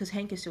because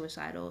Hank is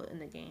suicidal in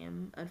the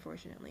game,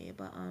 unfortunately,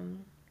 but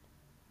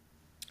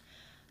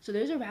so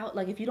there's a route,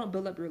 like if you don't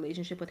build up a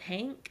relationship with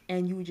Hank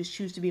and you just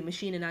choose to be a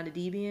machine and not a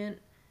deviant,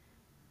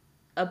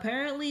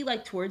 apparently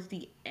like towards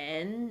the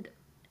end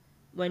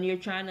when you're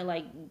trying to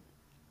like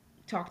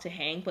talk to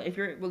Hank, but if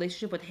your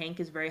relationship with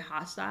Hank is very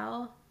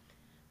hostile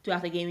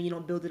throughout the game and you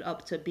don't build it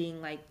up to being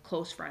like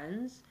close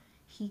friends,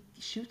 he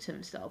shoots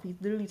himself. He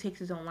literally takes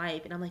his own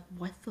life, and I'm like,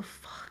 what the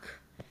fuck?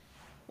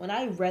 When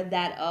I read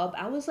that up,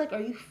 I was like, are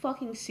you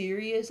fucking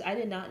serious? I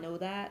did not know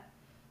that,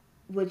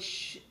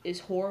 which is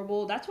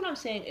horrible. That's what I'm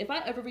saying. If I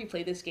ever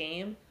replay this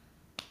game,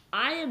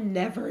 I am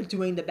never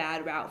doing the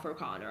bad route for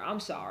Connor. I'm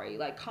sorry.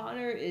 Like,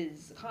 Connor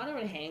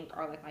and Hank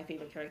are like my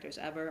favorite characters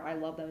ever. I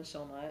love them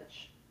so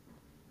much.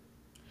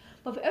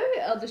 But for every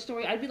other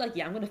story, I'd be like,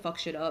 yeah, I'm gonna fuck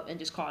shit up and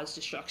just cause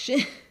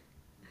destruction.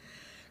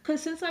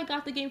 Because since I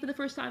got the game for the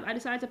first time, I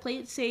decided to play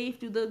it safe,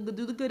 do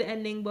the good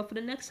ending. But for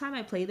the next time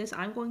I play this,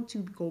 I'm going to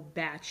go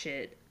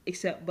batshit.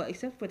 Except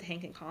with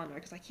Hank and Connor,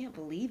 because I can't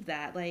believe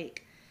that.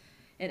 Like,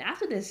 and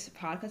after this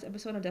podcast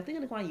episode, I'm definitely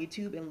gonna go on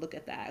YouTube and look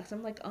at that. Because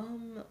I'm like,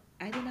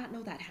 I did not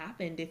know that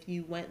happened if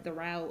you went the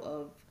route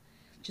of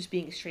just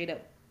being a straight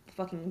up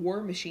fucking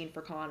war machine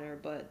for Connor.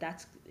 But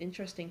that's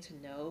interesting to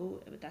know.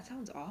 But that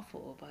sounds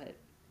awful. But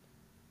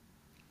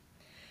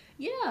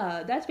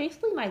yeah, that's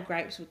basically my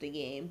gripes with the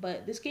game.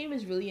 But this game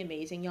is really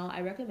amazing, y'all. I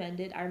recommend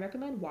it. I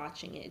recommend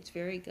watching it. It's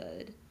very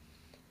good.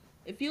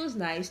 It feels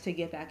nice to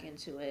get back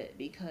into it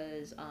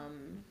because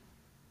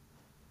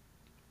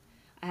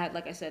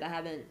like I said, I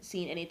haven't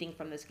seen anything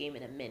from this game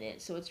in a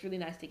minute. So it's really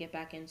nice to get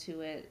back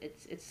into it.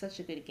 It's such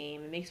a good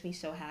game. It makes me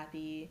so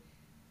happy.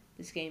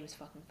 This game is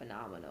fucking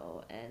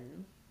phenomenal,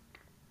 and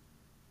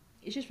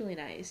it's just really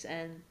nice.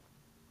 And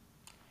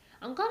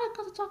I'm glad I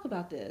got to talk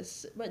about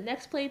this. But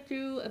next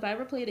playthrough, if I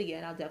ever play it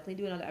again, I'll definitely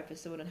do another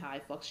episode on how I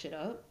fuck shit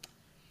up.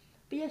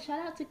 But yeah, shout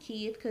out to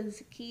Keith,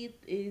 because Keith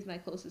is my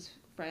closest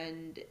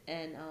friend,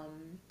 and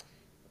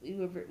we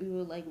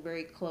were like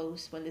very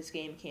close when this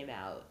game came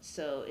out.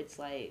 So it's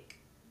like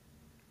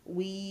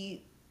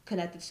we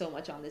connected so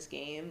much on this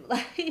game.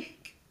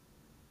 Like,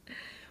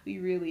 we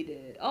really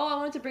did. Oh, I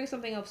wanted to bring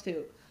something else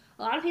too.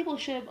 A lot of people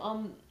ship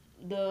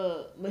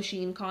the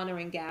machine Connor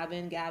and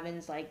Gavin.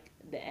 Gavin's like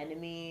the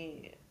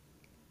enemy.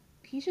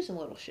 He's just a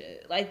little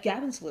shit. Like,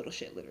 Gavin's a little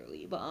shit,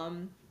 literally. But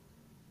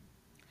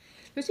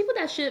there's people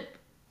that ship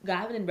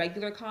Gavin and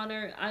regular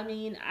Connor. I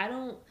mean,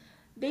 I'm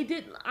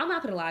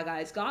not gonna lie,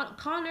 guys.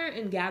 Connor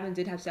and Gavin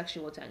did have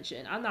sexual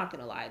tension. I'm not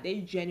gonna lie. They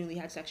genuinely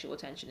had sexual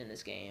tension in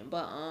this game.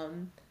 But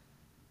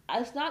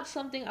it's not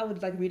something I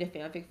would like read a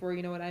fanfic for,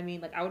 you know what I mean?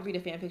 Like, I would read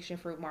a fanfiction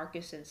for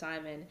Marcus and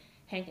Simon,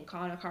 Hank and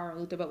Connor, Kara and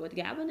Luther, but with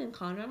Gavin and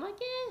Connor, I'm like,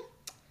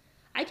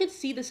 I could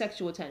see the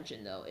sexual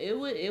tension though.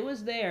 It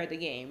was there, the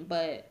game,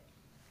 but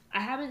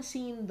I haven't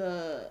seen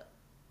the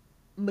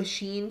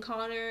machine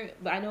Connor,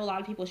 but I know a lot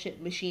of people ship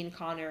machine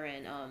Connor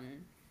and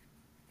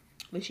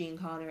Machine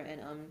Connor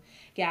and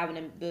Gavin,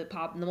 and the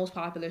most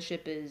popular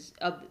ship is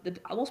the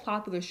most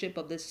popular ship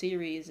of this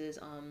series is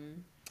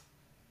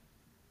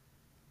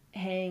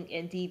Hank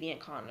and Deviant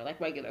Connor,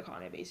 like regular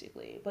Connor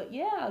basically. But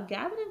yeah,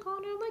 Gavin and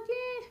Connor, like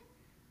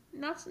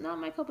not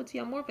my cup of tea.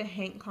 I'm more of a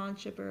Hank Con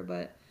shipper,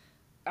 but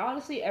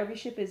honestly, every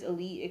ship is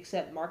elite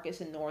except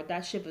Marcus and Nord.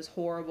 That ship is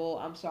horrible.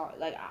 I'm sorry,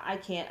 like I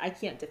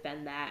can't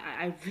defend that.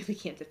 I really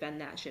can't defend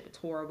that ship. It's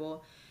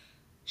horrible.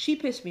 She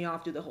pissed me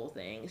off through the whole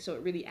thing, so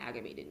it really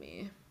aggravated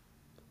me.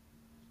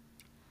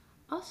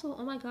 Also,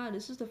 oh my god,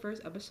 this is the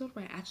first episode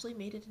where I actually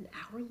made it an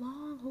hour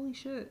long. Holy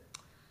shit.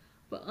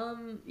 But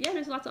yeah,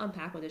 there's a lot to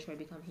unpack with Detroit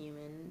Become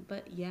Human.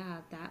 But yeah,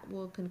 that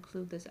will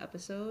conclude this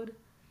episode.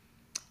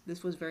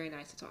 This was very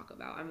nice to talk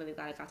about. I'm really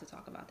glad I got to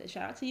talk about this.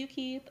 Shout out to you,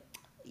 Keith.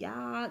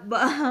 Yeah,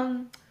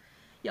 but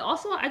yeah,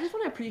 also I just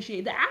want to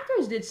appreciate the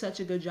actors did such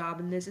a good job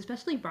in this,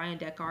 especially Brian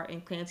Deckard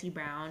and Clancy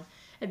Brown.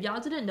 If y'all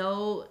didn't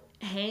know,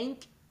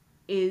 Hank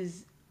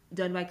is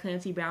done by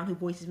Clancy Brown, who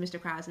voices Mr.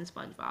 Krabs in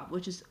SpongeBob,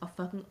 which is a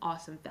fucking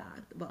awesome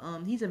fact. But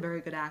he's a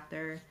very good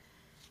actor.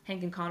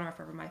 Hank and Connor are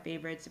forever my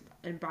favorites,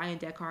 and Brian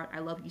Deckard, I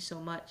love you so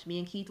much. Me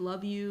and Keith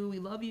love you. We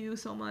love you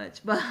so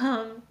much. But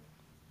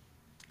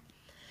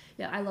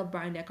yeah, I love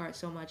Brian Deckard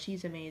so much.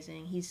 He's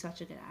amazing. He's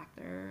such a good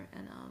actor,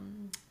 and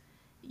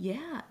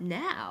yeah,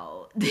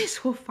 now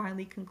this will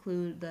finally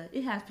conclude the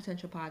It Has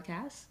Potential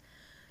podcast,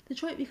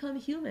 Detroit Become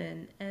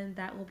Human, and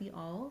that will be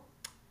all.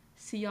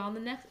 See y'all in the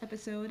next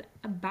episode.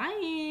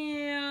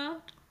 Bye.